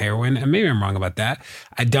solutions around heroin. And maybe I'm wrong about that.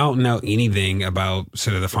 I don't know anything about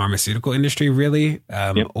sort of the pharmaceutical industry really,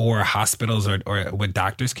 or hospitals or what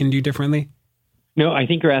doctors can do differently. No, I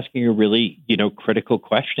think you're asking a really, critical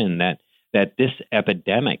question that this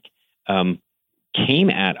epidemic came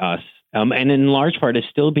at us, and in large part is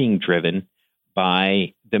still being driven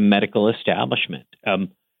by the medical establishment.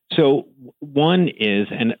 So one is,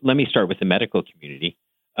 and let me start with the medical community,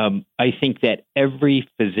 I think that every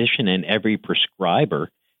physician and every prescriber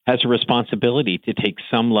has a responsibility to take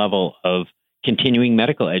some level of continuing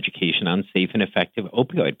medical education on safe and effective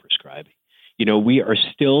opioid prescribing. We are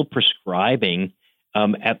still prescribing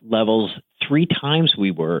at levels 3 times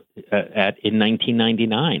we were at in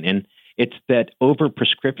 1999. And it's that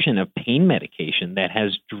overprescription of pain medication that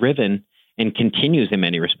has driven and continues in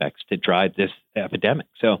many respects to drive this epidemic.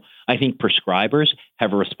 So I think prescribers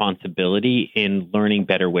have a responsibility in learning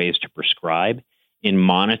better ways to prescribe, in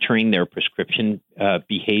monitoring their prescription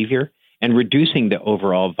behavior, and reducing the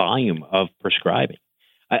overall volume of prescribing.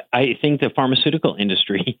 I think the pharmaceutical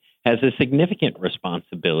industry has a significant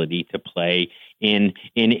responsibility to play in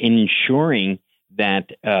ensuring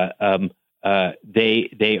that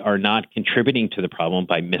they are not contributing to the problem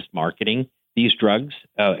by mismarketing these drugs.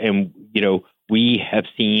 And we have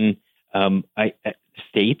seen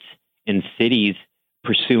states and cities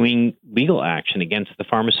pursuing legal action against the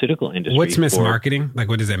pharmaceutical industry. What's mismarketing? Like,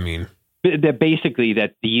 what does that mean? That basically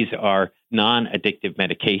that these are non-addictive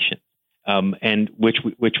medications. And which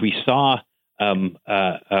we saw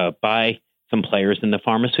by some players in the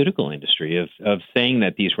pharmaceutical industry of saying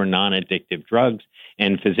that these were non-addictive drugs,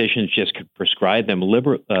 and physicians just could prescribe them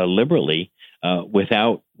liberally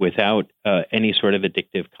without any sort of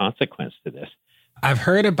addictive consequence to this. I've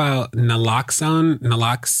heard about naloxone.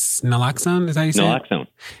 Naloxone, is that how you say naloxone?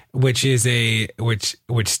 It?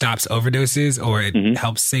 Which stops overdoses, or it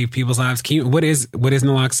helps save people's lives. What is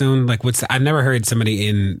naloxone? Like, I've never heard somebody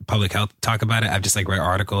in public health talk about it. I've just read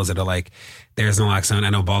articles that are like, there's naloxone.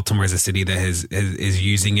 I know Baltimore is a city that is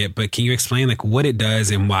using it, but can you explain what it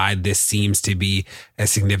does and why this seems to be a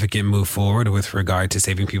significant move forward with regard to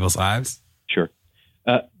saving people's lives? Sure.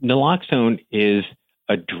 Naloxone is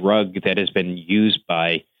a drug that has been used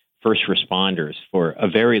by first responders for a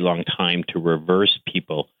very long time to reverse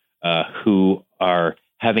people who are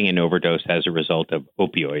having an overdose as a result of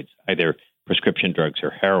opioids, either prescription drugs or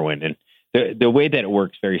heroin. And the way that it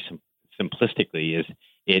works very simplistically is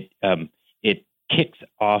it kicks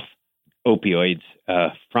off opioids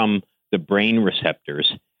from the brain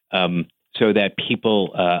receptors so that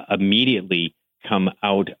people immediately come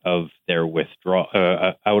out of their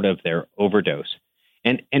out of their overdose.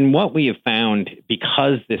 And what we have found,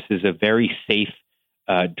 because this is a very safe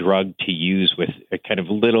drug to use with a kind of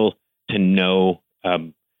little to no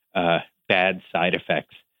bad side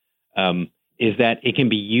effects, is that it can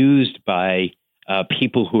be used by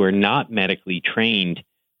people who are not medically trained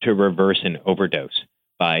to reverse an overdose,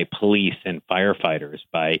 by police and firefighters,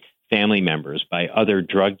 by family members, by other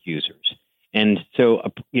drug users. And so,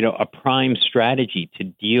 a prime strategy to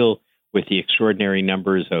deal with the extraordinary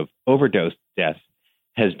numbers of overdose deaths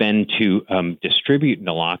has been to distribute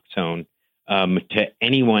naloxone to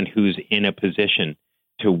anyone who's in a position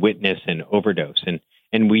to witness an overdose.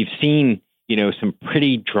 And we've seen, some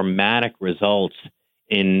pretty dramatic results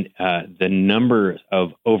in the number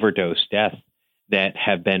of overdose deaths that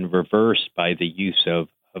have been reversed by the use of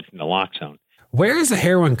naloxone. Where is the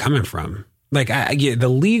heroin coming from? Like, the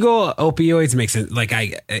legal opioids make sense. Like,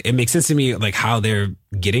 it makes sense to me, like how they're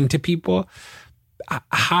getting to people.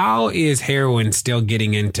 How is heroin still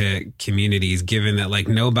getting into communities, given that like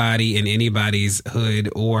nobody in anybody's hood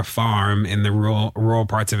or farm in the rural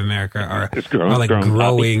parts of America are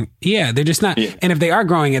growing? Yeah, they're just not. Yeah. And if they are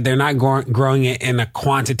growing it, they're not growing it in a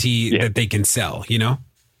quantity that they can sell. Yeah.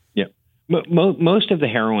 Most of the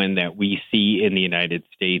heroin that we see in the United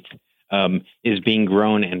States is being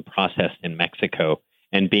grown and processed in Mexico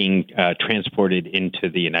and being transported into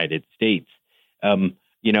the United States.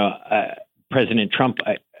 President Trump,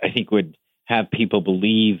 I think, would have people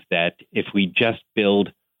believe that if we just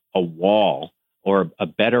build a wall or a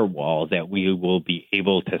better wall, that we will be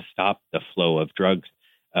able to stop the flow of drugs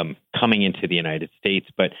coming into the United States.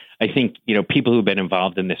 But I think, people who've been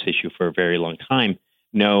involved in this issue for a very long time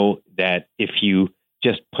know that if you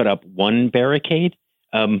just put up one barricade,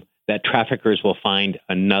 that traffickers will find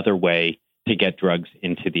another way to get drugs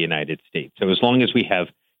into the United States. So as long as we have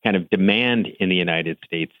kind of demand in the United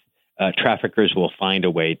States, traffickers will find a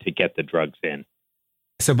way to get the drugs in.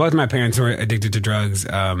 So both my parents were addicted to drugs.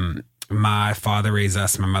 My father raised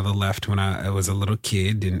us. My mother left when I was a little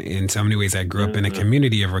kid. And in so many ways, I grew up in a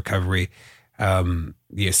community of recovery.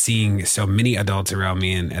 Seeing so many adults around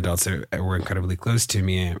me and adults that were incredibly close to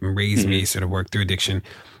me and raised me sort of work through addiction.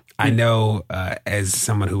 I know as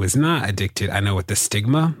someone who is not addicted, I know what the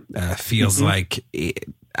stigma feels like.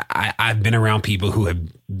 I've been around people who have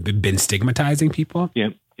been stigmatizing people.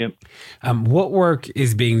 Yep. What work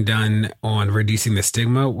is being done on reducing the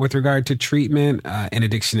stigma with regard to treatment and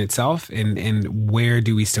addiction itself, and where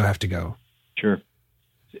do we still have to go? Sure.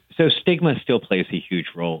 So stigma still plays a huge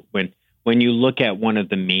role. When you look at one of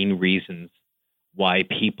the main reasons why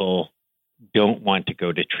people don't want to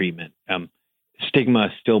go to treatment,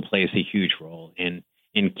 stigma still plays a huge role in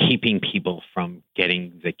keeping people from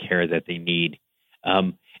getting the care that they need.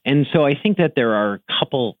 And so I think that there are a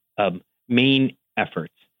couple main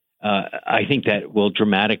efforts I think that will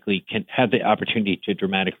can have the opportunity to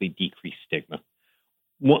dramatically decrease stigma.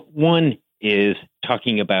 One is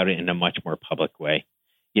talking about it in a much more public way,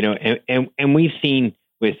 and we've seen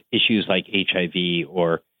with issues like HIV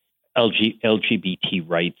or LGBT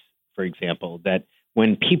rights, for example, that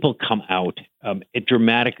when people come out, it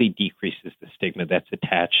dramatically decreases the stigma that's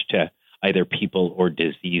attached to either people or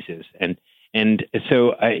diseases. And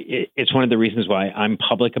so it's one of the reasons why I'm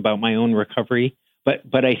public about my own recovery.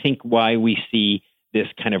 But I think why we see this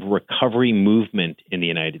kind of recovery movement in the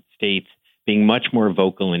United States being much more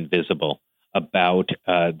vocal and visible about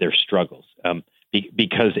their struggles.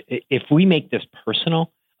 Because if we make this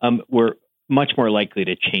personal, we're much more likely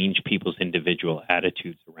to change people's individual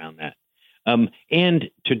attitudes around that. And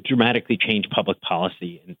to dramatically change public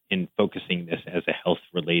policy in focusing this as a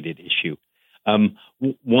health-related issue.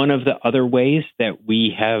 One of the other ways that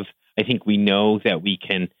we have, I think we know that we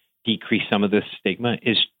can decrease some of this stigma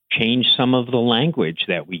is change some of the language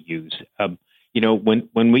that we use.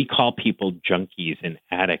 When we call people junkies and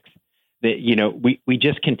addicts, that we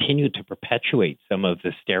just continue to perpetuate some of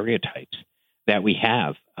the stereotypes that we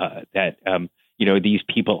have that these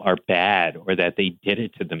people are bad or that they did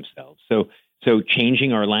it to themselves. So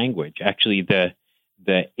changing our language, actually the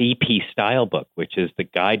AP Style book, which is the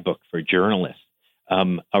guidebook for journalists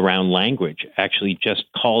around language, actually just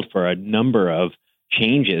called for a number of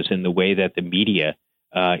changes in the way that the media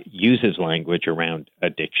uses language around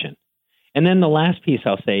addiction. And then the last piece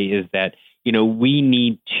I'll say is that, we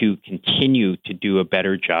need to continue to do a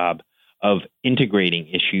better job of integrating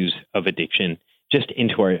issues of addiction just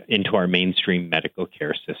into our mainstream medical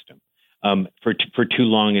care system. For too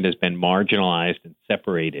long, it has been marginalized and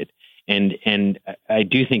separated. And I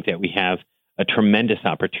do think that we have a tremendous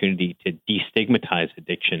opportunity to destigmatize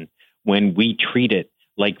addiction when we treat it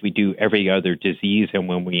like we do every other disease and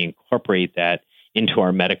when we incorporate that into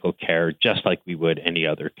our medical care just like we would any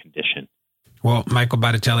other condition. Well, Michael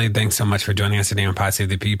Botticelli, thanks so much for joining us today on Pod Save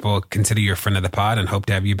the People. Consider you a friend of the pod and hope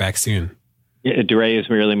to have you back soon. Yeah, DeRay,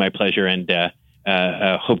 is really my pleasure, and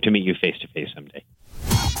hope to meet you face-to-face someday.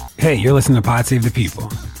 Hey, you're listening to Pod Save the People.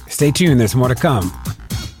 Stay tuned, there's more to come.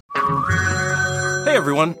 Hey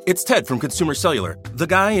everyone, it's Ted from Consumer Cellular, the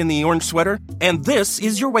guy in the orange sweater, and this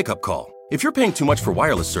is your wake-up call. If you're paying too much for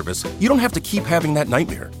wireless service, you don't have to keep having that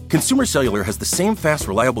nightmare. Consumer Cellular has the same fast,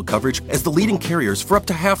 reliable coverage as the leading carriers for up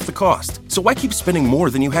to half the cost. So why keep spending more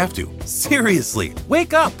than you have to? Seriously,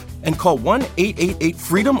 wake up and call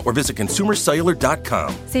 1-888-FREEDOM or visit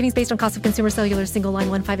consumercellular.com. Savings based on cost of Consumer Cellular single line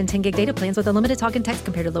 1, 5, and 10 gig data plans with unlimited talk and text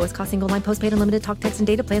compared to lowest cost single line postpaid unlimited talk, text, and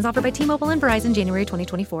data plans offered by T-Mobile and Verizon January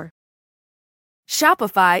 2024.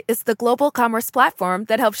 Shopify is the global commerce platform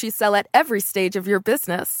that helps you sell at every stage of your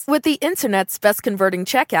business. With the internet's best converting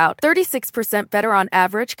checkout, 36% better on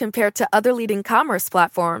average compared to other leading commerce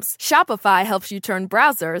platforms, Shopify helps you turn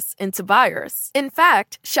browsers into buyers. In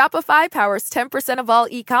fact, Shopify powers 10% of all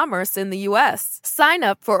e-commerce in the U.S. Sign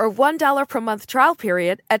up for a $1 per month trial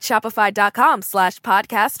period at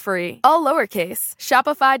shopify.com/podcastfree. All lowercase,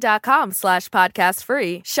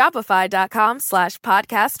 shopify.com/podcastfree,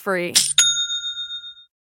 shopify.com/podcastfree.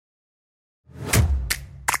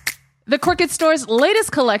 The Crooked Store's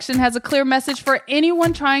latest collection has a clear message for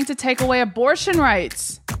anyone trying to take away abortion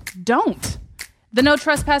rights. Don't. The No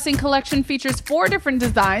Trespassing collection features 4 different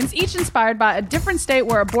designs, each inspired by a different state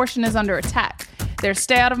where abortion is under attack. There's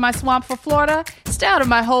Stay Out of My Swamp for Florida, Stay Out of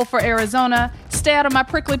My Hole for Arizona, Stay Out of My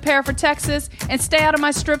Prickly Pear for Texas, and Stay Out of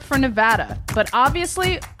My Strip for Nevada. But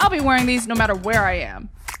obviously, I'll be wearing these no matter where I am.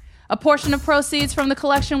 A portion of proceeds from the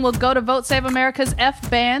collection will go to Vote Save America's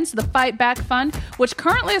F-Bands, the Fight Back Fund, which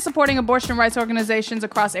currently is supporting abortion rights organizations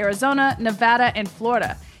across Arizona, Nevada, and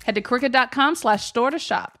Florida. Head to crooked.com/store to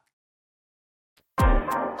shop.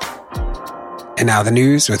 And now the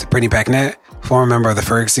news with Brittany Packnett, former member of the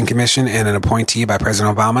Ferguson Commission and an appointee by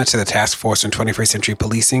President Obama to the Task Force on 21st Century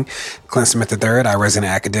Policing, Clint Smith III, our resident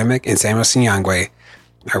academic, and Samuel Sinyangwe,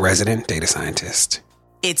 our resident data scientist.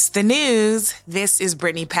 It's the news. This is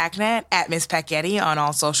Brittany Packnett at Miss Packetti on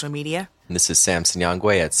all social media. And this is Sam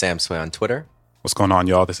Sinyangwe at Sam Sway on Twitter. What's going on,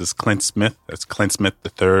 y'all? This is Clint Smith. That's Clint Smith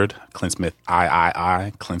III, Clint Smith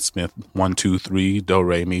III, Clint Smith 1, 2, 3, Do,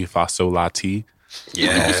 Re, Mi, Fa, Sol, La, Ti.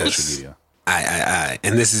 Yes. On social media. I.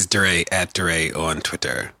 And this is DeRay at DeRay on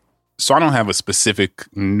Twitter. So I don't have a specific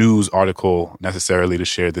news article necessarily to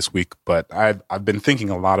share this week, but I've been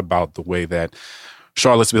thinking a lot about the way that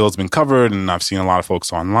Charlottesville has been covered, and I've seen a lot of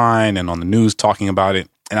folks online and on the news talking about it.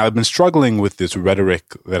 And I've been struggling with this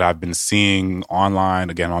rhetoric that I've been seeing online,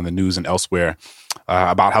 again, on the news and elsewhere,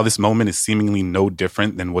 about how this moment is seemingly no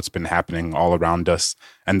different than what's been happening all around us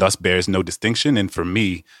and thus bears no distinction. And for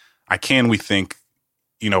me, we think,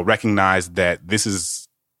 recognize that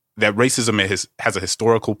that racism has a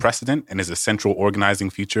historical precedent and is a central organizing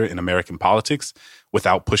feature in American politics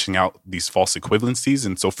without pushing out these false equivalencies.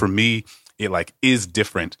 And so for me, it is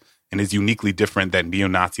different and is uniquely different that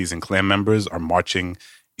neo-Nazis and Klan members are marching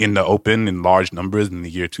in the open in large numbers in the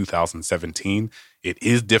year 2017. It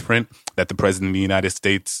is different that the President of the United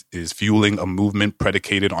States is fueling a movement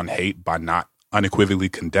predicated on hate by not unequivocally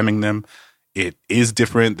condemning them. It is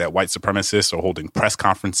different that white supremacists are holding press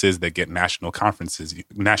conferences that get national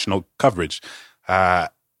coverage.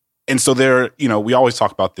 And so we always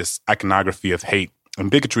talk about this iconography of hate and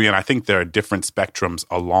bigotry, and I think there are different spectrums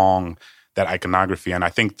along that iconography. And I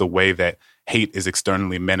think the way that hate is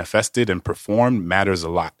externally manifested and performed matters a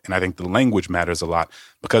lot. And I think the language matters a lot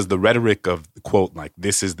because the rhetoric of, quote,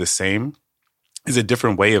 this is the same is a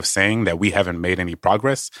different way of saying that we haven't made any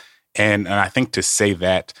progress. And I think to say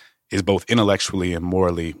that is both intellectually and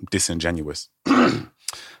morally disingenuous. Does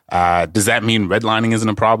that mean redlining isn't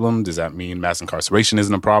a problem? Does that mean mass incarceration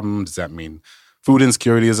isn't a problem? Does that mean food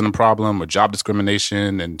insecurity isn't a problem, or job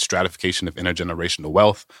discrimination and stratification of intergenerational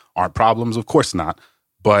wealth aren't problems? Of course not.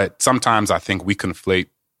 But sometimes I think we conflate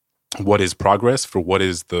what is progress for what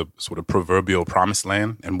is the sort of proverbial promised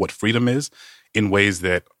land and what freedom is in ways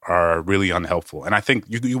that are really unhelpful. And I think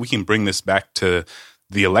we can bring this back to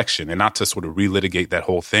the election, and not to sort of relitigate that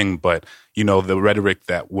whole thing, but, the rhetoric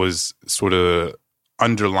that was sort of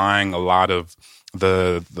underlying a lot of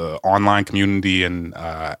the online community and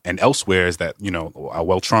elsewhere is that,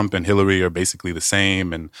 Trump and Hillary are basically the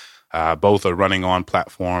same, and both are running on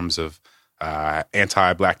platforms of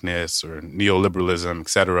anti-blackness or neoliberalism, et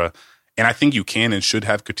cetera. And I think you can and should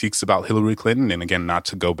have critiques about Hillary Clinton, and again, not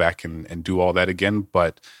to go back and do all that again,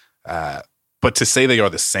 but to say they are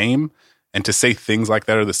the same and to say things like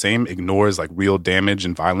that are the same ignores real damage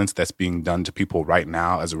and violence that's being done to people right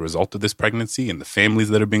now as a result of this pregnancy, and the families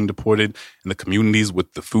that are being deported, and the communities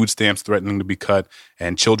with the food stamps threatening to be cut,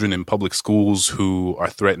 and children in public schools who are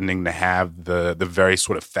threatening to have the very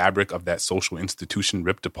sort of fabric of that social institution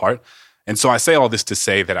ripped apart. And so I say all this to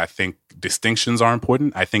say that I think distinctions are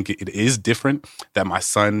important. I think it is different that my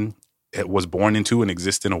son was born into and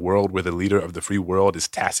exists in a world where the leader of the free world is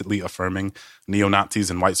tacitly affirming neo-Nazis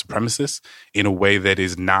and white supremacists in a way that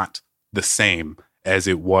is not the same as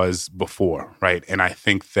it was before, right? And I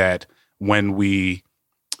think that when we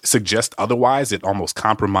suggest otherwise, it almost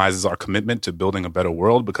compromises our commitment to building a better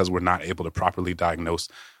world because we're not able to properly diagnose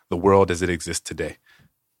the world as it exists today.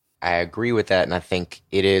 I agree with that, and I think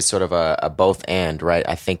it is sort of a both and, right?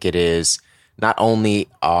 I think it is not only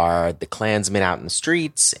are the Klansmen out in the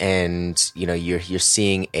streets and, you know, you're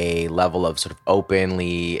seeing a level of sort of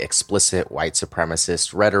openly explicit white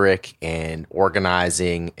supremacist rhetoric and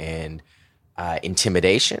organizing and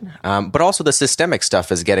intimidation, but also the systemic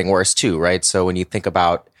stuff is getting worse too, right? So when you think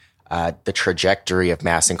about the trajectory of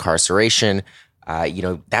mass incarceration, you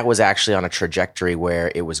know, that was actually on a trajectory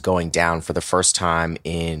where it was going down for the first time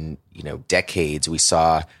in, you know, decades. We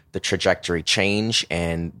saw the trajectory change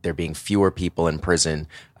and there being fewer people in prison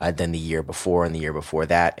than the year before and the year before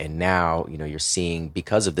that. And now, you know, you're seeing,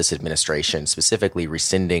 because of this administration, specifically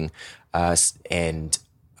rescinding and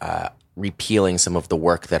repealing some of the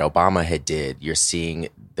work that Obama had did, you're seeing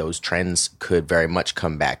those trends could very much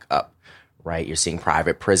come back up, right? You're seeing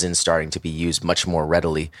private prisons starting to be used much more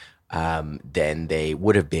readily than they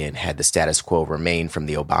would have been had the status quo remained from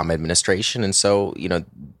the Obama administration. And so, you know,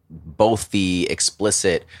 both the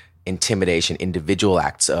explicit intimidation, individual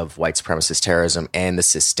acts of white supremacist terrorism and the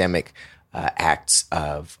systemic acts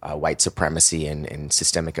of white supremacy and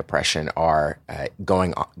systemic oppression are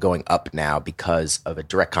going up now because of a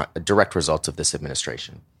direct result of this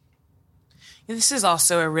administration. This is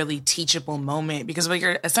also a really teachable moment because what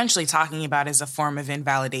you're essentially talking about is a form of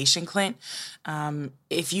invalidation, Clint.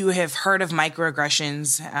 If you have heard of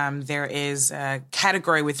microaggressions, there is a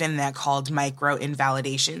category within that called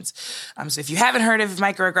micro-invalidations. So if you haven't heard of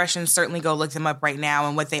microaggressions, certainly go look them up right now.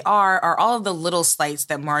 And what they are all of the little slights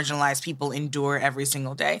that marginalized people endure every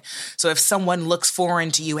single day. So if someone looks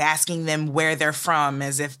foreign to you, asking them where they're from,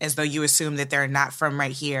 as though you assume that they're not from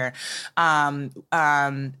right here,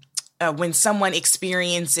 when someone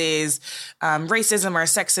experiences racism or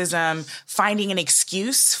sexism, finding an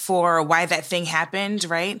excuse for why that thing happened,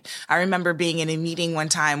 right? I remember being in a meeting one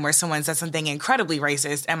time where someone said something incredibly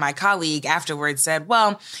racist, and my colleague afterwards said,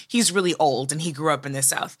 well, he's really old and he grew up in the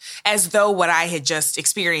South, as though what I had just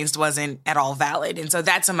experienced wasn't at all valid. And so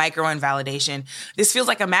that's a micro-invalidation. This feels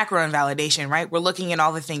like a macro-invalidation, right? We're looking at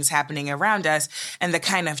all the things happening around us and the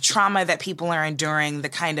kind of trauma that people are enduring, the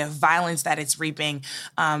kind of violence that it's reaping,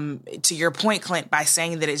 to your point, Clint, by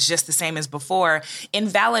saying that it's just the same as before,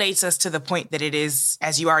 invalidates us to the point that it is,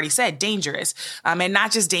 as you already said, dangerous. And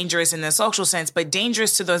not just dangerous in the social sense, but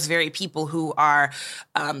dangerous to those very people who are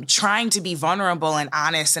trying to be vulnerable and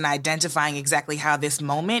honest and identifying exactly how this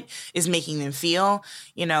moment is making them feel.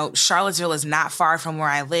 You know, Charlottesville is not far from where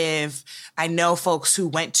I live. I know folks who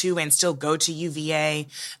went to and still go to UVA,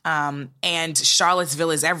 and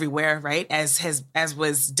Charlottesville is everywhere, right? As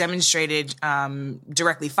was demonstrated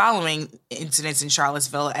directly following incidents in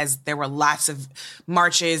Charlottesville, as there were lots of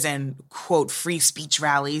marches and, quote, free speech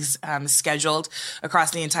rallies scheduled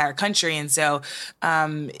across the entire country. And so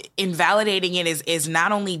invalidating it is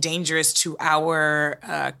not only dangerous to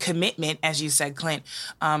our commitment, as you said, Clint,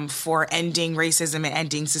 for ending racism and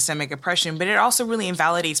ending systemic oppression, but it also really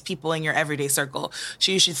invalidates people in your everyday circle.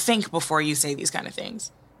 So you should think before you say these kind of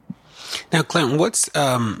things. Now, Clint, what's,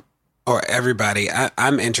 or everybody,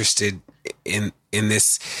 I'm interested in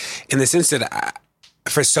this sense that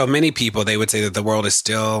for so many people, they would say that the world is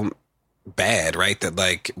still bad, right? That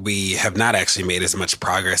like we have not actually made as much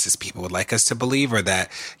progress as people would like us to believe, or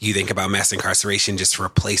that you think about mass incarceration just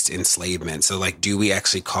replaced enslavement. So like, do we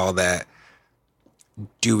call that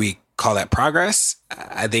progress?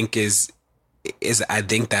 I think I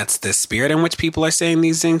think that's the spirit in which people are saying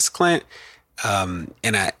these things, Clint.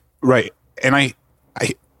 Right. And I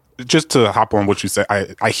just to hop on what you said,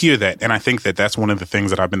 I hear that. And I think that that's one of the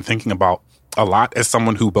things that I've been thinking about a lot as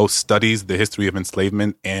someone who both studies the history of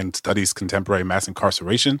enslavement and studies contemporary mass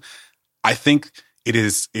incarceration. I think it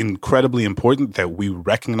is incredibly important that we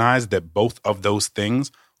recognize that both of those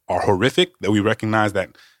things are horrific, that we recognize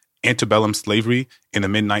that antebellum slavery in the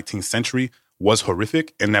mid-19th century was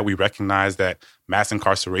horrific, and that we recognize that mass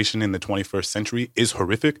incarceration in the 21st century is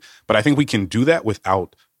horrific. But I think we can do that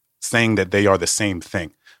without saying that they are the same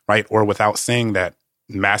thing, right? Or without saying that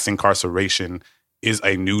mass incarceration is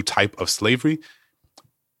a new type of slavery,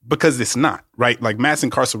 because it's not, right? Like mass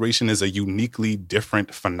incarceration is a uniquely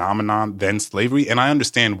different phenomenon than slavery. And I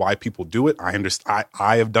understand why people do it. I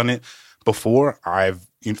have done it before.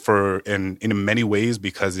 In many ways,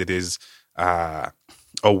 because it is a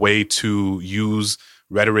way to use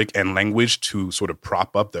rhetoric and language to sort of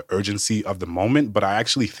prop up the urgency of the moment. But I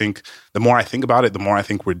actually think the more I think about it, the more I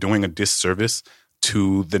think we're doing a disservice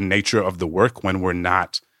to the nature of the work when we're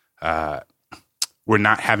not we're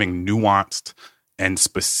not having nuanced and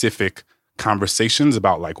specific conversations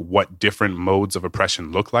about like what different modes of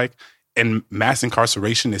oppression look like. And mass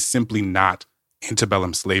incarceration is simply not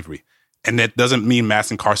antebellum slavery. And that doesn't mean mass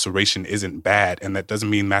incarceration isn't bad. And that doesn't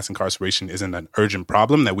mean mass incarceration isn't an urgent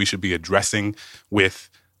problem that we should be addressing with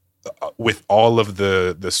all of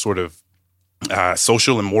the sort of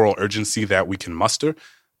social and moral urgency that we can muster.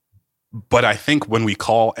 But I think when we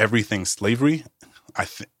call everything slavery,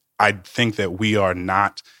 I think that we are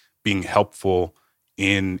not being helpful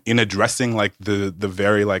in addressing like the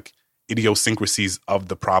very like idiosyncrasies of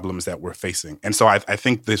the problems that we're facing. And so I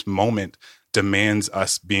think this moment demands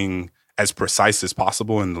us being as precise as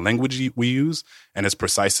possible in the language we use and as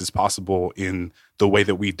precise as possible in the way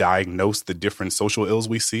that we diagnose the different social ills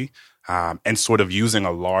we see, and sort of using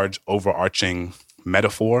a large overarching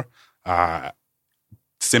metaphor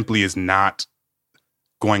simply is not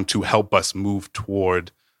going to help us move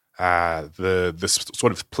toward the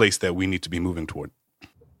sort of place that we need to be moving toward.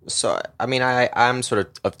 So, I mean, I'm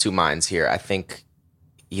sort of two minds here. I think,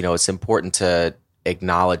 it's important to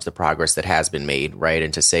acknowledge the progress that has been made, right?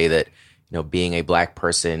 And to say that, being a Black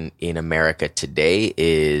person in America today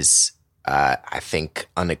is, I think,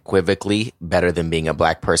 unequivocally better than being a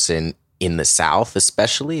Black person in the South,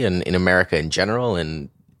 especially, and in America in general, and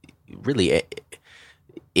really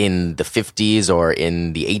in the 50s or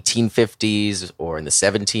in the 1850s or in the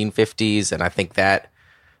 1750s. And I think that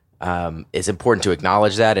it's important to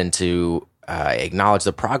acknowledge that and to acknowledge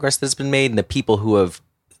the progress that's been made and the people who have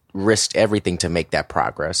risked everything to make that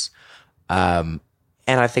progress.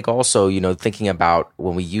 And I think also, thinking about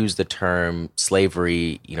when we use the term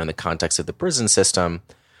slavery, in the context of the prison system,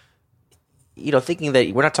 thinking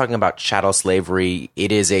that we're not talking about chattel slavery.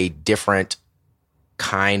 It is a different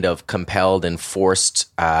kind of compelled and forced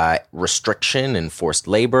restriction and forced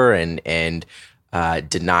labor and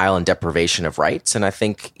denial and deprivation of rights. And I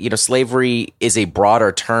think, slavery is a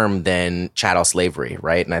broader term than chattel slavery,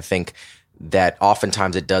 right? And I think that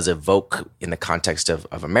oftentimes it does evoke, in the context of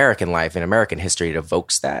American life and American history, it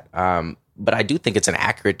evokes that. But I do think it's an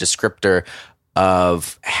accurate descriptor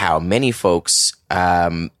of how many folks,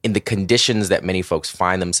 in the conditions that many folks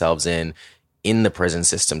find themselves in the prison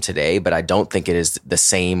system today. But I don't think it is the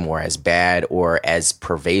same or as bad or as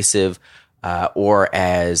pervasive or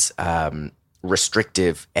as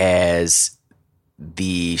restrictive as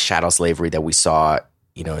the chattel slavery that we saw,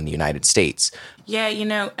 in the United States. Yeah,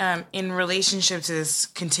 in relationship to this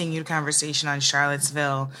continued conversation on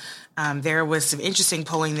Charlottesville, there was some interesting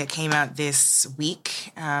polling that came out this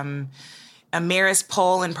week. A Marist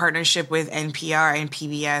poll in partnership with NPR and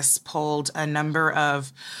PBS polled a number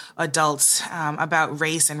of adults about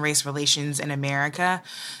race and race relations in America.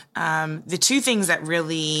 The two things that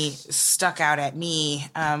really stuck out at me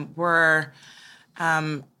were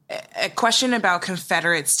a question about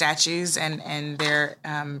Confederate statues and their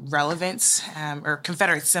relevance, or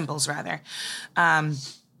Confederate symbols, rather,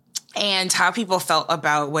 and how people felt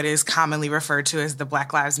about what is commonly referred to as the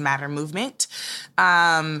Black Lives Matter movement.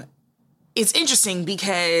 It's interesting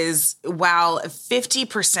because while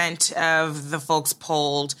 50% of the folks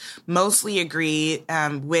polled mostly agree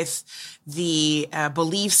with the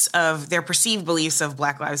beliefs of their perceived beliefs of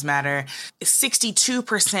Black Lives Matter,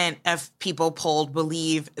 62% of people polled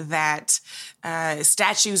believe that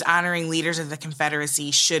statues honoring leaders of the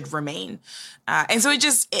Confederacy should remain. And so it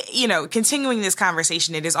just, continuing this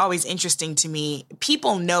conversation, it is always interesting to me.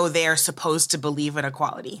 People know they are supposed to believe in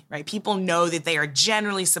equality, right? People know that they are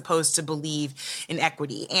generally supposed to believe in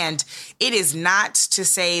equity. And it is not to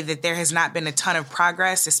say that there has not been a ton of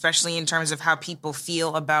progress, especially in terms of how people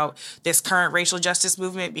feel about this current racial justice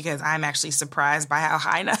movement, because I'm actually surprised by how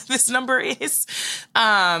high this number is.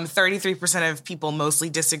 33% of people mostly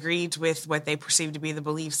disagreed with what they perceive to be the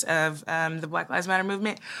beliefs of the Black Lives Matter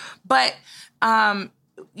movement. But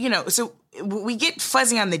so we get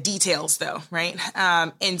fuzzy on the details, though, right?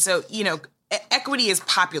 And so, equity is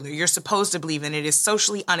popular. You're supposed to believe in it. It is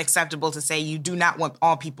socially unacceptable to say you do not want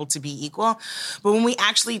all people to be equal. But when we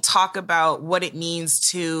actually talk about what it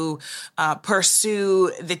means to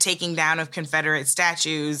pursue the taking down of Confederate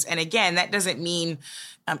statues, and again, that doesn't mean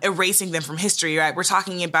erasing them from history, right? We're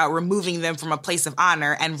talking about removing them from a place of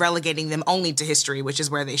honor and relegating them only to history, which is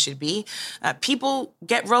where they should be. People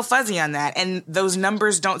get real fuzzy on that, and those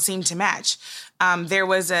numbers don't seem to match. There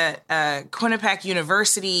was a Quinnipiac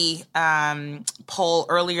University poll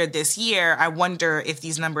earlier this year. I wonder if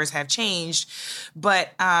these numbers have changed,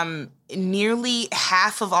 but nearly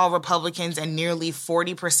half of all Republicans and nearly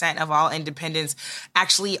 40% of all independents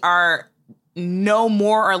actually are no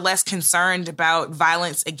more or less concerned about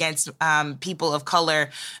violence against people of color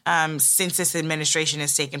since this administration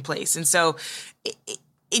has taken place. And so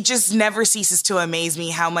it just never ceases to amaze me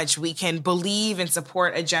how much we can believe and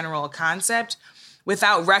support a general concept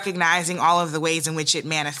without recognizing all of the ways in which it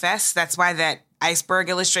manifests. That's why that iceberg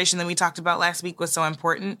illustration that we talked about last week was so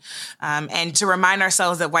important. And to remind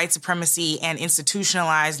ourselves that white supremacy and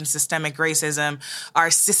institutionalized and systemic racism are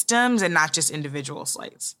systems and not just individual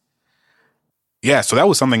slights. Yeah, so that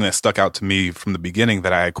was something that stuck out to me from the beginning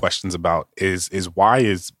that I had questions about is why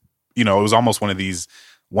is, it was almost one of these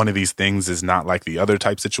things is not like the other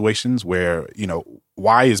type situations where,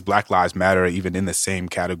 why is Black Lives Matter even in the same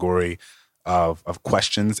category of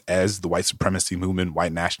questions as the white supremacy movement,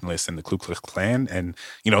 white nationalists, and the Ku Klux Klan? And,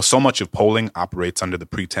 so much of polling operates under the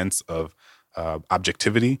pretense of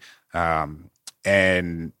objectivity.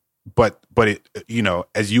 But it,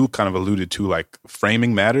 as you kind of alluded to, like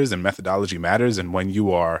framing matters and methodology matters. And when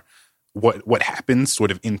you are, what happens sort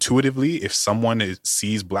of intuitively if someone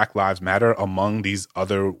sees Black Lives Matter among these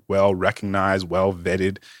other well-recognized,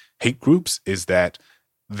 well-vetted hate groups is that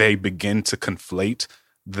they begin to conflate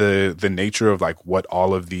the nature of like what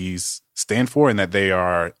all of these stand for, and that they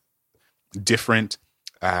are different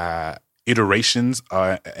iterations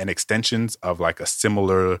and extensions of like a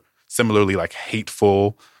similarly like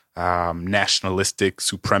hateful, nationalistic,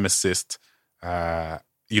 supremacist,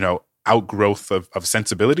 outgrowth of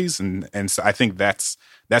sensibilities. And so I think that's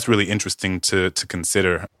really interesting to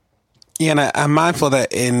consider. Yeah, and I'm mindful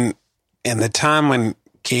that in the time when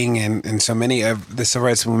King and so many of the civil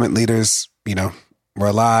rights movement leaders, were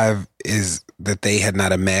alive, is that they had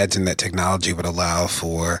not imagined that technology would allow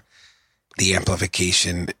for the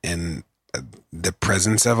amplification and the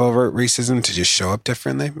presence of overt racism to just show up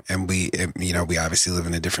differently. And we obviously live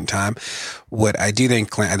in a different time. What I do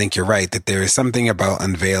think, Clint, I think you're right, that there is something about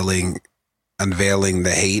unveiling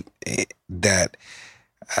the hate that,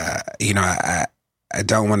 I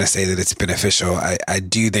don't want to say that it's beneficial. I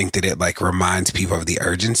do think that it like reminds people of the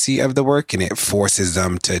urgency of the work, and it forces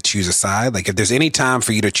them to choose a side. Like if there's any time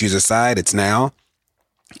for you to choose a side, it's now.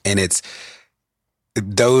 And it's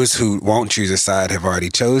those who won't choose a side have already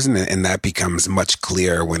chosen. And that becomes much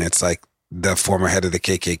clearer when it's like the former head of the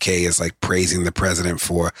KKK is like praising the president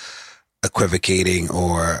for equivocating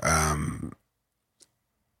or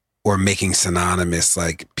making synonymous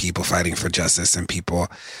like people fighting for justice and people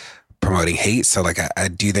promoting hate. So like I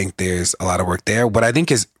do think there's a lot of work there. What I think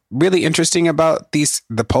is really interesting about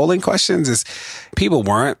the polling questions is people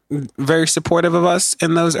weren't very supportive of us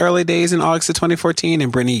in those early days in August of 2014.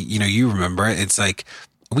 And Brittany, you remember it. It's like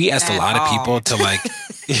we asked a lot of people to like,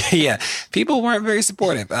 yeah, people weren't very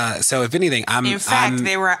supportive. So if anything,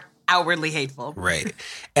 they were outwardly hateful. Right.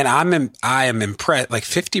 And I am impressed. Like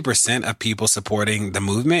 50% of people supporting the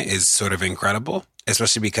movement is sort of incredible,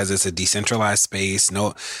 especially because it's a decentralized space.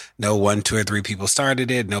 No 1, 2, or 3 people started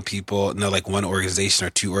it. No like one organization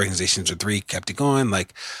or 2 organizations or 3 kept it going.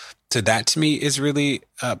 Like, so that to me is really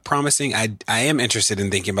promising. I am interested in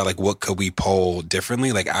thinking about like, what could we poll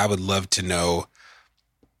differently? Like, I would love to know,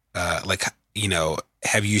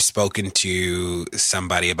 have you spoken to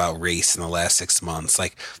somebody about race in the last 6 months?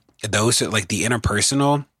 Like those are like the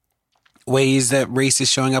interpersonal ways that race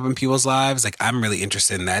is showing up in people's lives. Like I'm really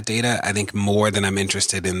interested in that data. I think more than I'm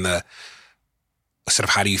interested in the sort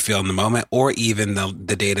of how do you feel in the moment, or even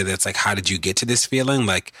the data that's like, how did you get to this feeling?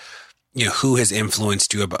 Like, who has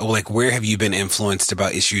influenced you about, like, where have you been influenced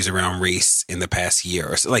about issues around race in the past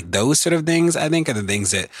year? Or so, like those sort of things, I think are the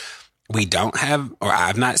things that we don't have, or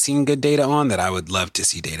I've not seen good data on, that I would love to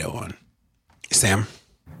see data on. Sam?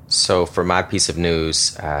 So for my piece of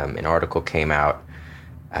news, an article came out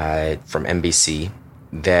from NBC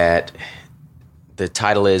that the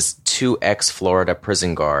title is 2 ex-Florida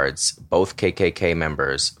prison guards, both KKK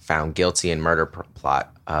members, found guilty in murder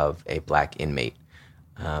plot of a black inmate.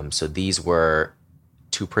 So these were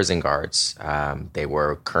 2 prison guards. They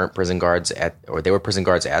were current prison guards they were prison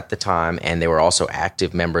guards at the time, and they were also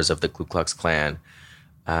active members of the Ku Klux Klan,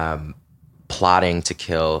 plotting to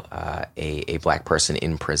kill a black person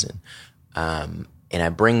in prison. And I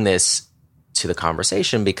bring this to the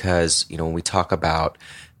conversation because, when we talk about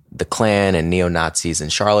the Klan and neo-Nazis in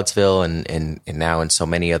Charlottesville and now in so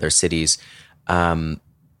many other cities,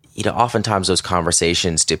 oftentimes those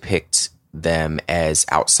conversations depict them as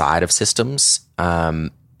outside of systems,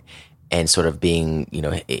 and sort of being,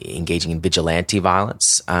 engaging in vigilante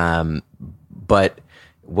violence. But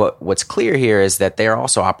what's clear here is that they're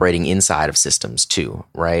also operating inside of systems too,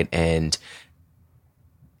 right? And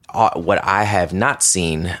what I have not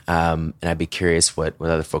seen, and I'd be curious what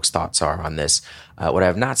other folks' thoughts are on this. What I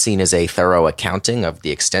have not seen is a thorough accounting of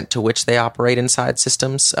the extent to which they operate inside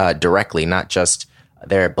systems directly, not just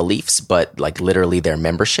their beliefs, but like literally their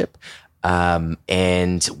membership.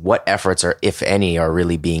 And what efforts are, if any, are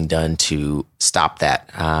really being done to stop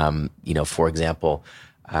that? For example,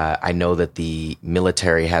 I know that the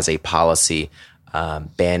military has a policy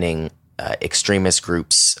banning extremist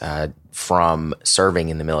groups from serving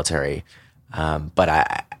in the military.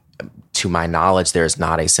 But to my knowledge, there's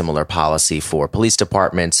not a similar policy for police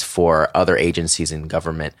departments, for other agencies in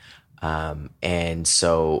government. And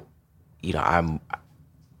so,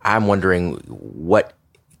 I'm wondering what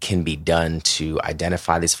can be done to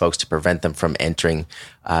identify these folks, to prevent them from entering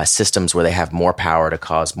systems where they have more power to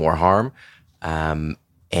cause more harm,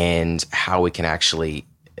 and how we can actually,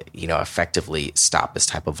 effectively stop this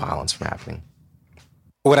type of violence from happening.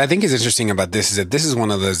 What I think is interesting about this is that this is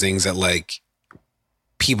one of those things that like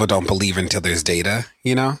people don't believe until there's data,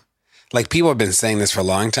 Like people have been saying this for a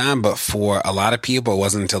long time, but for a lot of people, it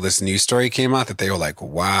wasn't until this news story came out that they were like,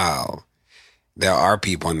 wow, there are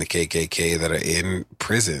people in the KKK that are in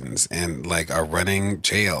prisons and like are running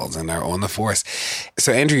jails and are on the force.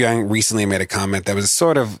 So Andrew Young recently made a comment that was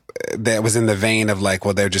that was in the vein of like,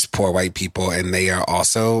 well, they're just poor white people and they are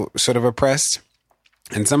also sort of oppressed.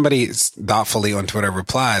 And somebody thoughtfully on Twitter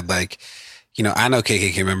replied like, I know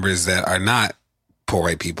KKK members that are not poor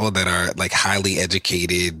white people, that are like highly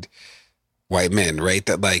educated white men, right?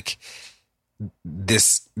 That like,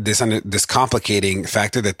 this complicating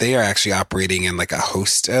factor that they are actually operating in like a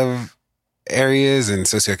host of areas and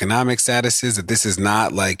socioeconomic statuses, that this is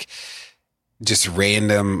not like just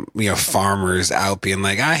random, farmers out being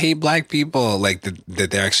like, I hate black people, like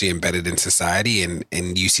that they're actually embedded in society. And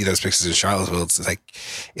you see those pictures in Charlottesville.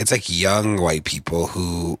 It's like young white people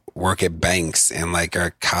who work at banks and like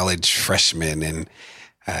are college freshmen.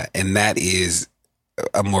 And that is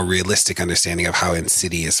a more realistic understanding of how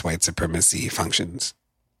insidious white supremacy functions.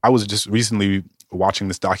 I was just recently watching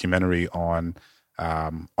this documentary on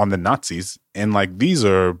the Nazis, and like these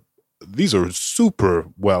are super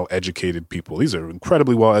well educated people. These are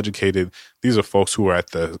incredibly well educated. These are folks who are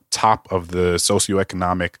at the top of the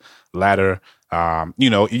socioeconomic ladder.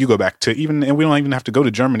 You go back to and we don't even have to go to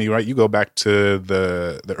Germany, right? You go back to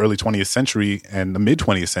the early 20th century and the mid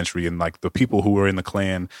 20th century, and like the people who were in the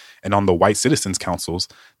Klan and on the white citizens councils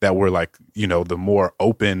that were like, the more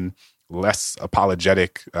open, less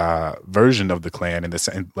apologetic version of the Klan,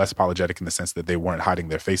 and less apologetic in the sense that they weren't hiding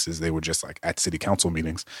their faces. They were just like at city council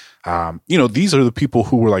meetings. These are the people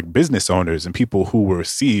who were like business owners and people who were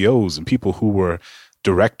CEOs and people who were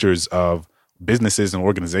directors of businesses and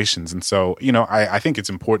organizations. And so, I think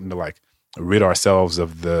it's important to like rid ourselves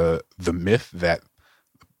of the myth that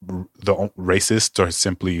the racists are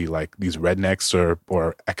simply like these rednecks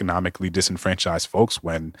or economically disenfranchised folks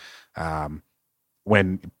when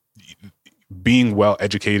being well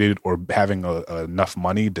educated or having enough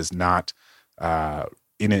money does not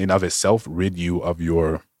in and of itself rid you of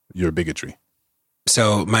your bigotry.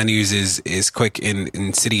 So my news is quick and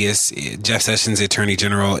insidious. Jeff Sessions, the Attorney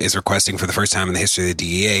General, is requesting for the first time in the history of the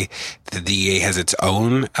DEA that the DEA has its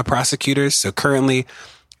own prosecutors. So currently,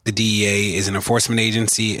 the DEA is an enforcement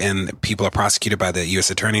agency and people are prosecuted by the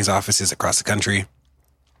U.S. Attorney's offices across the country.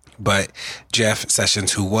 But Jeff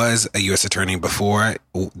Sessions, who was a U.S. attorney before,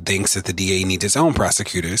 thinks that the DEA needs its own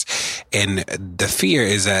prosecutors. And the fear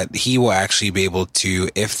is that he will actually be able to,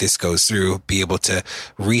 if this goes through, be able to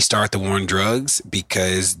restart the war on drugs,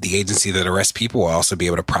 because the agency that arrests people will also be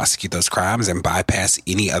able to prosecute those crimes and bypass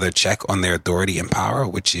any other check on their authority and power,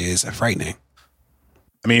 which is frightening.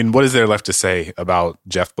 I mean, what is there left to say about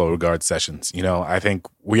Jeff Beauregard Sessions? I think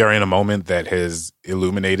we are in a moment that has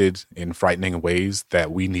illuminated in frightening ways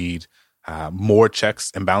that we need more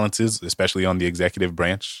checks and balances, especially on the executive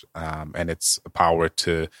branch and its power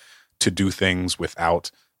to do things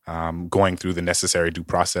without going through the necessary due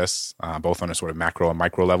process, both on a sort of macro and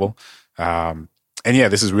micro level. And yeah,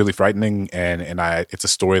 this is really frightening, and it's a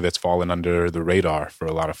story that's fallen under the radar for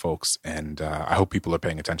a lot of folks, and I hope people are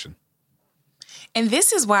paying attention. And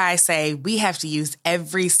this is why I say we have to use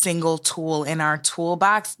every single tool in our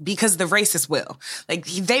toolbox, because the racists will. Like,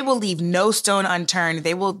 they will leave no stone unturned.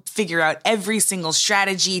 They will figure out every single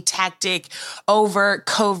strategy, tactic, overt,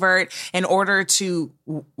 covert, in order to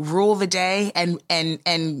rule the day and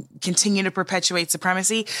continue to perpetuate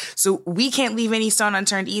supremacy. So we can't leave any stone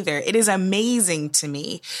unturned either. It is amazing to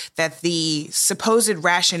me that the supposed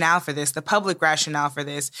rationale for this, the public rationale for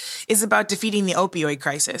this, is about defeating the opioid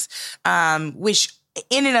crisis, which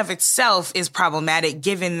in and of itself is problematic,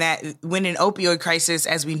 given that when an opioid crisis,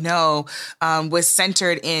 as we know, was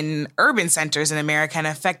centered in urban centers in America and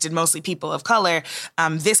affected mostly people of color,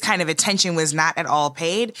 this kind of attention was not at all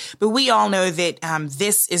paid. But we all know that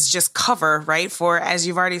this is just cover, right, for, as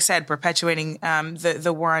you've already said, perpetuating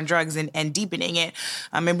the war on drugs and deepening it.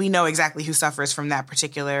 And we know exactly who suffers from that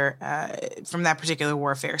particular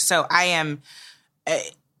warfare. So I'm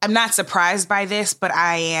not surprised by this, but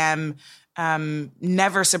I am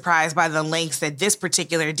never surprised by the lengths that this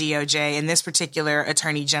particular DOJ and this particular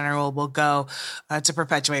Attorney General will go to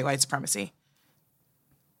perpetuate white supremacy.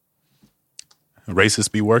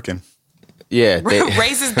 Racists be working. Yeah.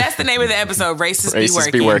 Racist, that's the name of the episode.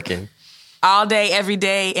 Racists be working. All day, every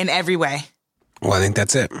day, in every way. Well, I think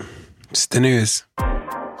that's it. It's the news.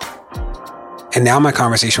 And now my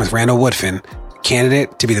conversation with Randall Woodfin,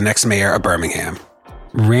 candidate to be the next mayor of Birmingham.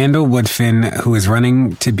 Randall Woodfin, who is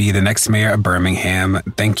running to be the next mayor of Birmingham,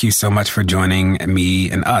 thank you so much for joining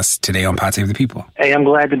me and us today on Pod Save the People. Hey, I'm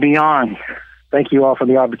glad to be on. Thank you all for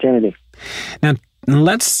the opportunity. Now,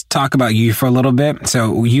 let's talk about you for a little bit.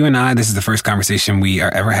 So you and I, this is the first conversation we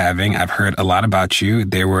are ever having. I've heard a lot about you.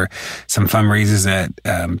 There were some fundraisers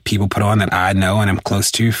that people put on that I know and I'm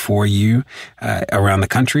close to for you around the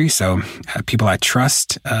country. So people I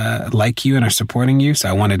trust like you and are supporting you. So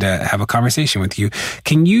I wanted to have a conversation with you.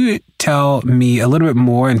 Can you tell me a little bit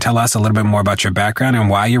more and tell us a little bit more about your background and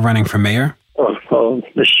why you're running for mayor? Well,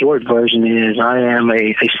 the short version is I am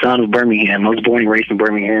a son of Birmingham. I was born and raised in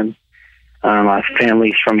Birmingham. My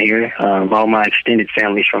family's from here. All my extended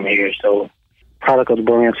family's from here. So, product of the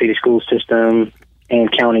Birmingham City school system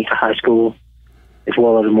and county high school, as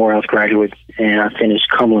well as a Morehouse graduate. And I finished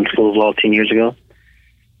Cumberland School of Law 10 years ago.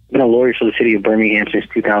 I've been a lawyer for the city of Birmingham since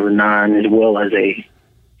 2009, as well as a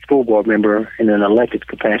school board member in an elected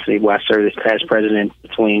capacity where I served as past president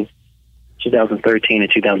between 2013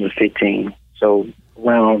 and 2015. So,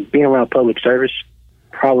 being around public service,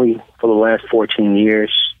 probably for the last 14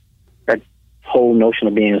 years, whole notion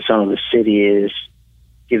of being a son of the city is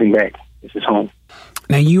giving back. This is home.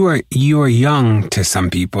 Now you are young to some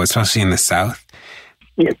people, especially in the South.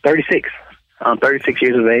 Yeah, 36. I'm 36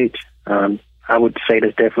 years of age. I would say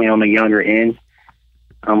that's definitely on the younger end.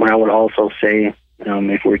 But I would also say,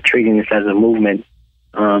 if we're treating this as a movement,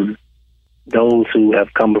 those who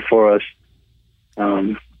have come before us,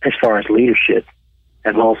 as far as leadership,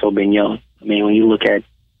 have also been young. I mean, when you look at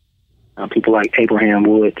people like Abraham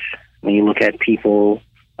Woods, when you look at people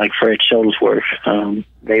like Fred Shuttlesworth,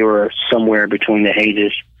 they were somewhere between the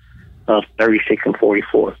ages of 36 and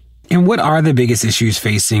 44. And what are the biggest issues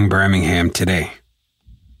facing Birmingham today?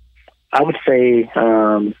 I would say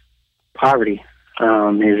poverty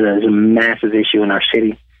is a massive issue in our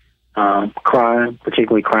city. Crime,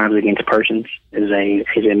 particularly crimes against persons,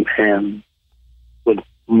 with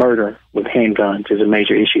murder with handguns is a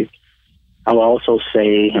major issue. I will also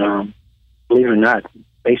say, believe it or not,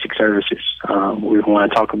 basic services. We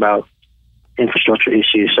want to talk about infrastructure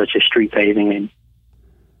issues such as street paving and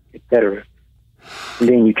et cetera. And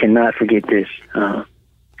then you cannot forget this.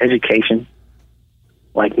 Education,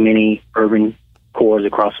 like many urban cores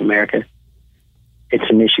across America, it's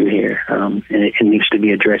an issue here, and it needs to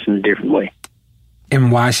be addressed in a different way. And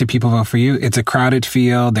why should people vote for you? It's a crowded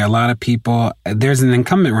field. There are a lot of people. There's an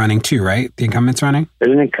incumbent running too, right? The incumbent's running?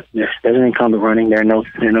 There's an incumbent running. There are no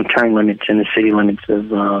term limits in the city limits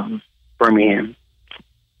of Birmingham.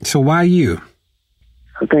 So why you?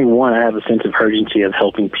 I think, one, I have a sense of urgency of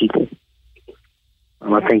helping people.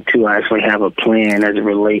 I think, two, I actually have a plan as it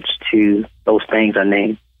relates to those things I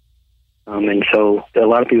named. And so there are a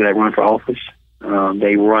lot of people that run for office.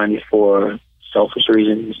 They run for selfish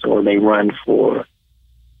reasons, or they run for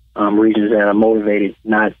reasons that are motivated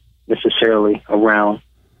not necessarily around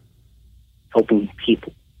helping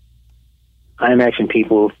people. I am asking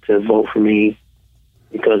people to vote for me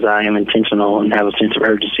because I am intentional and have a sense of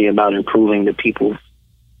urgency about improving the people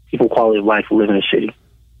quality of life who live in the city.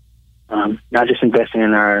 Not just investing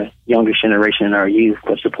in our younger generation and our youth,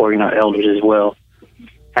 but supporting our elders as well.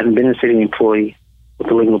 Having been a city employee with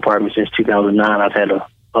the legal department since 2009, I've had a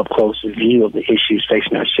up-close view of the issues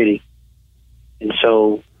facing our city. And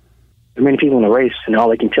so there are many people in the race, and all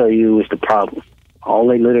they can tell you is the problem. All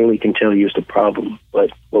they literally can tell you is the problem.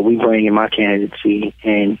 But what we bring in my candidacy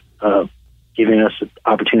and giving us the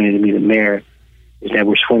opportunity to be the mayor is that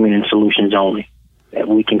we're swimming in solutions only, that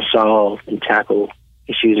we can solve and tackle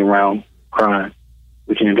issues around crime.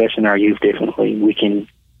 We can invest in our youth differently. We can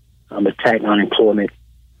attack unemployment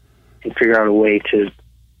and figure out a way to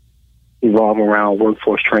evolve around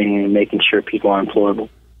workforce training and making sure people are employable.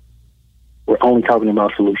 We're only talking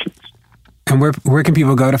about solutions. And where can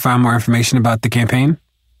people go to find more information about the campaign?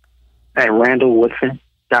 At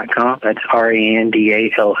RandallWoodfin.com. That's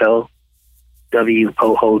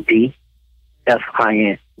RandallWoodfin.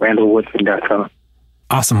 RandallWoodfin.com.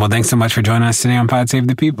 Awesome. Well, thanks so much for joining us today on Pod Save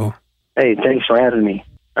the People. Hey, thanks for having me.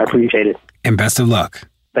 I appreciate it. And best of luck.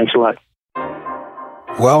 Thanks a lot.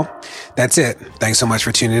 Well, that's it. Thanks so much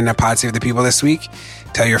for tuning in to Pod Save the People this week.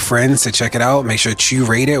 Tell your friends to check it out. Make sure that you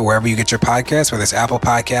rate it wherever you get your podcasts, whether it's Apple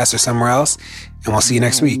Podcasts or somewhere else. And we'll see you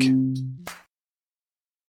next week.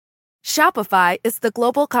 Shopify is the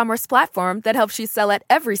global commerce platform that helps you sell at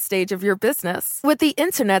every stage of your business. With the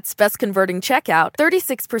internet's best converting checkout,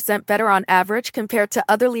 36% better on average compared to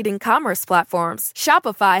other leading commerce platforms,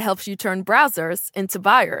 Shopify helps you turn browsers into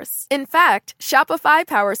buyers. In fact, Shopify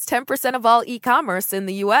powers 10% of all e-commerce in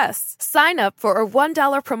the U.S. Sign up for a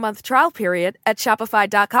 $1 per month trial period at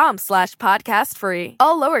shopify.com/podcast free.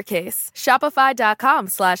 All lowercase,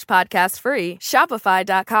 shopify.com/podcast free,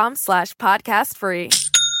 shopify.com/podcast free.